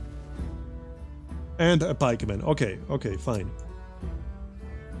 And a pikeman, okay, fine.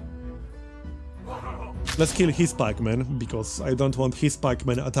 Let's kill his pikeman, because I don't want his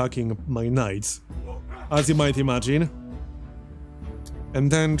pikeman attacking my knights, as you might imagine. And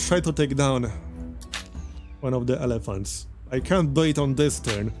then try to take down one of the elephants. I can't do it on this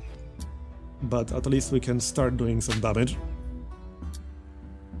turn, but at least we can start doing some damage.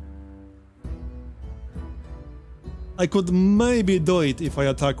 I could maybe do it if I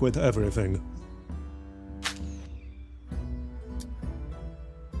attack with everything.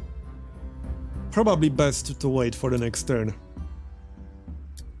 Probably best to wait for the next turn.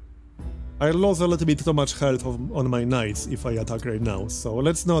 I lost a little bit too much health on my knights if I attack right now, so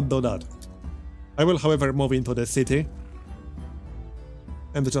let's not do that. I will, however, move into the city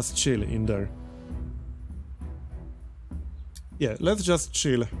and just chill in there. Yeah, let's just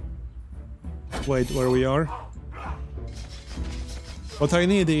chill. Wait where we are. What I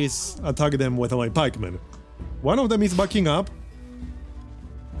need is attack them with my pikemen. One of them is backing up.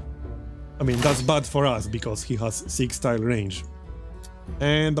 I mean, that's bad for us because he has 6 tile range.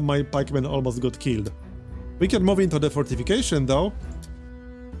 And my pikeman almost got killed. We can move into the fortification though.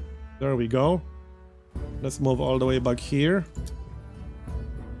 There we go. Let's move all the way back here.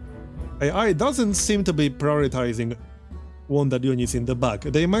 AI doesn't seem to be prioritizing wounded units in the back.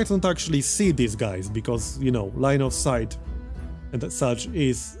 They might not actually see these guys because, you know, line of sight and such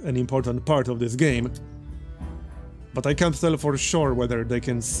is an important part of this game. But I can't tell for sure whether they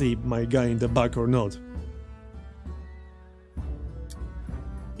can see my guy in the back or not.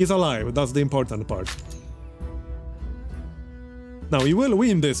 He's alive, that's the important part. Now, we will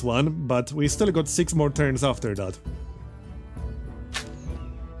win this one, but we still got 6 more turns after that.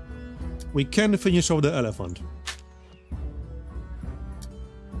 We can finish off the elephant.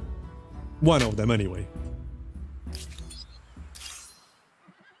 One of them, anyway.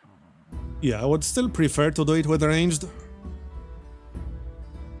 Yeah, I would still prefer to do it with ranged.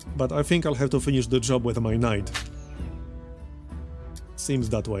 But I think I'll have to finish the job with my knight. Seems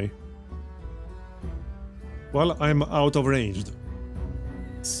that way. Well, I'm out of ranged.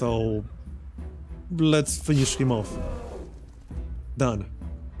 So let's finish him off. Done.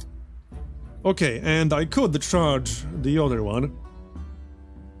 Okay, and I could charge the other one.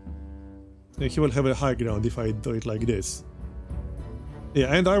 He will have a high ground if I do it like this.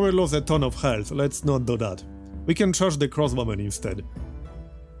 Yeah, and I will lose a ton of health. Let's not do that. We can charge the crossbowman instead.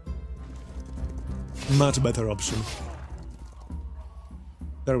 Much better option.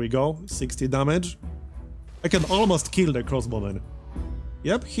 There we go, 60 damage. I can almost kill the crossbowman.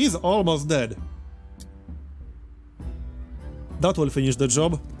 Yep, he's almost dead. That will finish the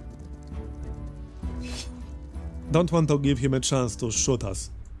job. Don't want to give him a chance to shoot us.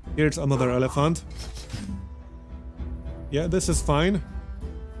 Here's another elephant. Yeah, this is fine.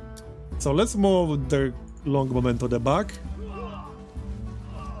 So let's move the longbowman to the back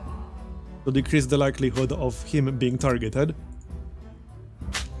to decrease the likelihood of him being targeted.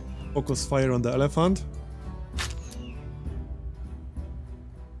 Focus fire on the elephant.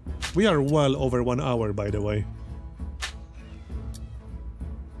 We are well over 1 hour, by the way.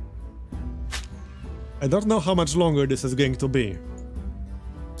 I don't know how much longer this is going to be.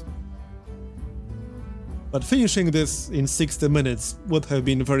 But finishing this in 60 minutes would have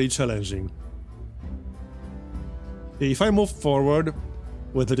been very challenging. If I move forward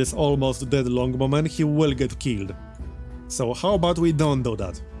with this almost dead longbowman, he will get killed. So how about we don't do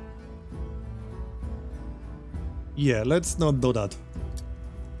that? Yeah, let's not do that.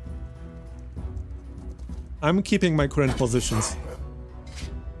 I'm keeping my current positions.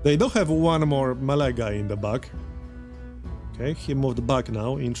 They do have one more melee guy in the back. Okay, he moved back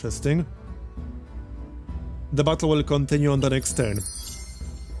now, interesting. The battle will continue on the next turn.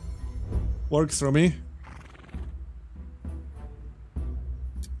 Works for me.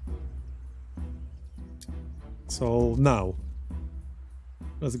 So now,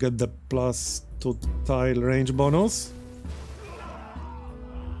 let's get the +2 tile range bonus.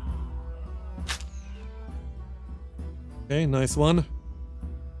 Okay, nice one.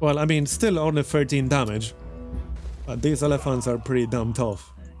 Well, I mean, still only 13 damage. But these elephants are pretty damn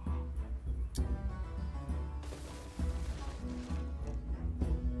tough.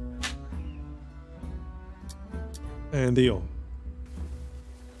 And yo.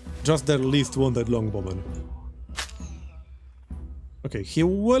 Just their least wounded longbowman. Okay, he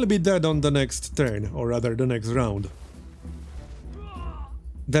will be dead on the next turn, or rather the next round.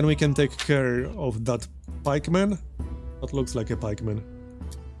 Then we can take care of that pikeman. That looks like a pikeman.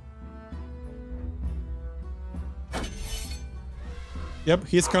 Yep,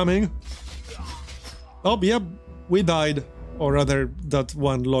 he's coming. Oh, yep, we died. Or rather, that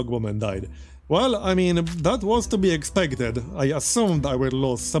one logwoman died. Well, I mean, that was to be expected. I assumed I would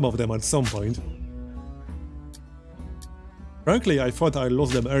lose some of them at some point. Frankly, I thought I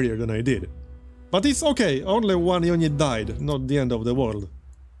lost them earlier than I did. But it's okay, only one unit died, not the end of the world.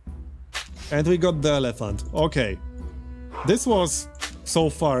 And we got the elephant, okay. This was, so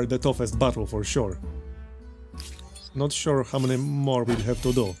far, the toughest battle for sure. Not sure how many more we'll have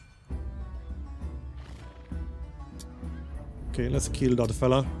to do. Okay, let's kill that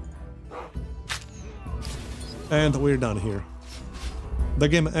fella. And we're done here. The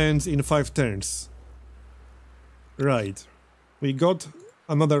game ends in 5 turns. Right. We got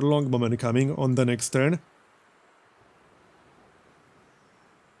another longbowman coming on the next turn.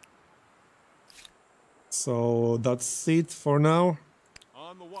 So that's it for now.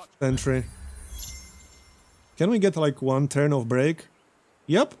 Sentry. Can we get like 1 turn of break?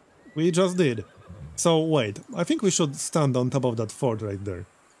 Yep, we just did. So wait, I think we should stand on top of that fort right there.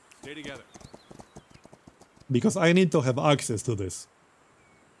 Stay together. Because I need to have access to this.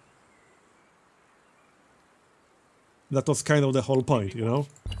 That was kind of the whole point, you know?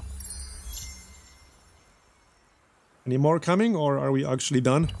 Any more coming, or are we actually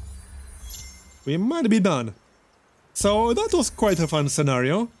done? We might be done. So that was quite a fun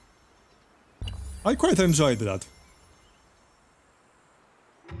scenario. I quite enjoyed that.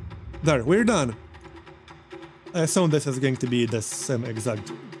 There, we're done. I assume this is going to be the same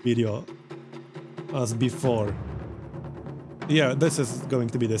exact video as before. Yeah, this is going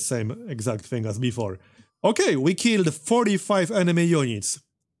to be the same exact thing as before. Okay, we killed 45 enemy units.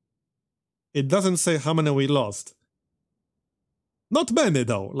 It doesn't say how many we lost. Not many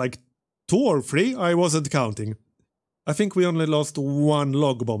though, like 2 or 3, I wasn't counting. I think we only lost 1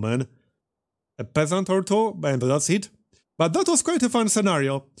 longbowman, a peasant or 2, and that's it. But that was quite a fun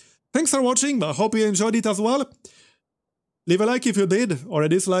scenario. Thanks for watching, I hope you enjoyed it as well. Leave a like if you did, or a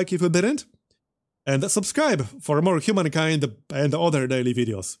dislike if you didn't. And subscribe for more Humankind and other daily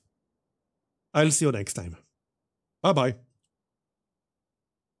videos. I'll see you next time. Bye bye.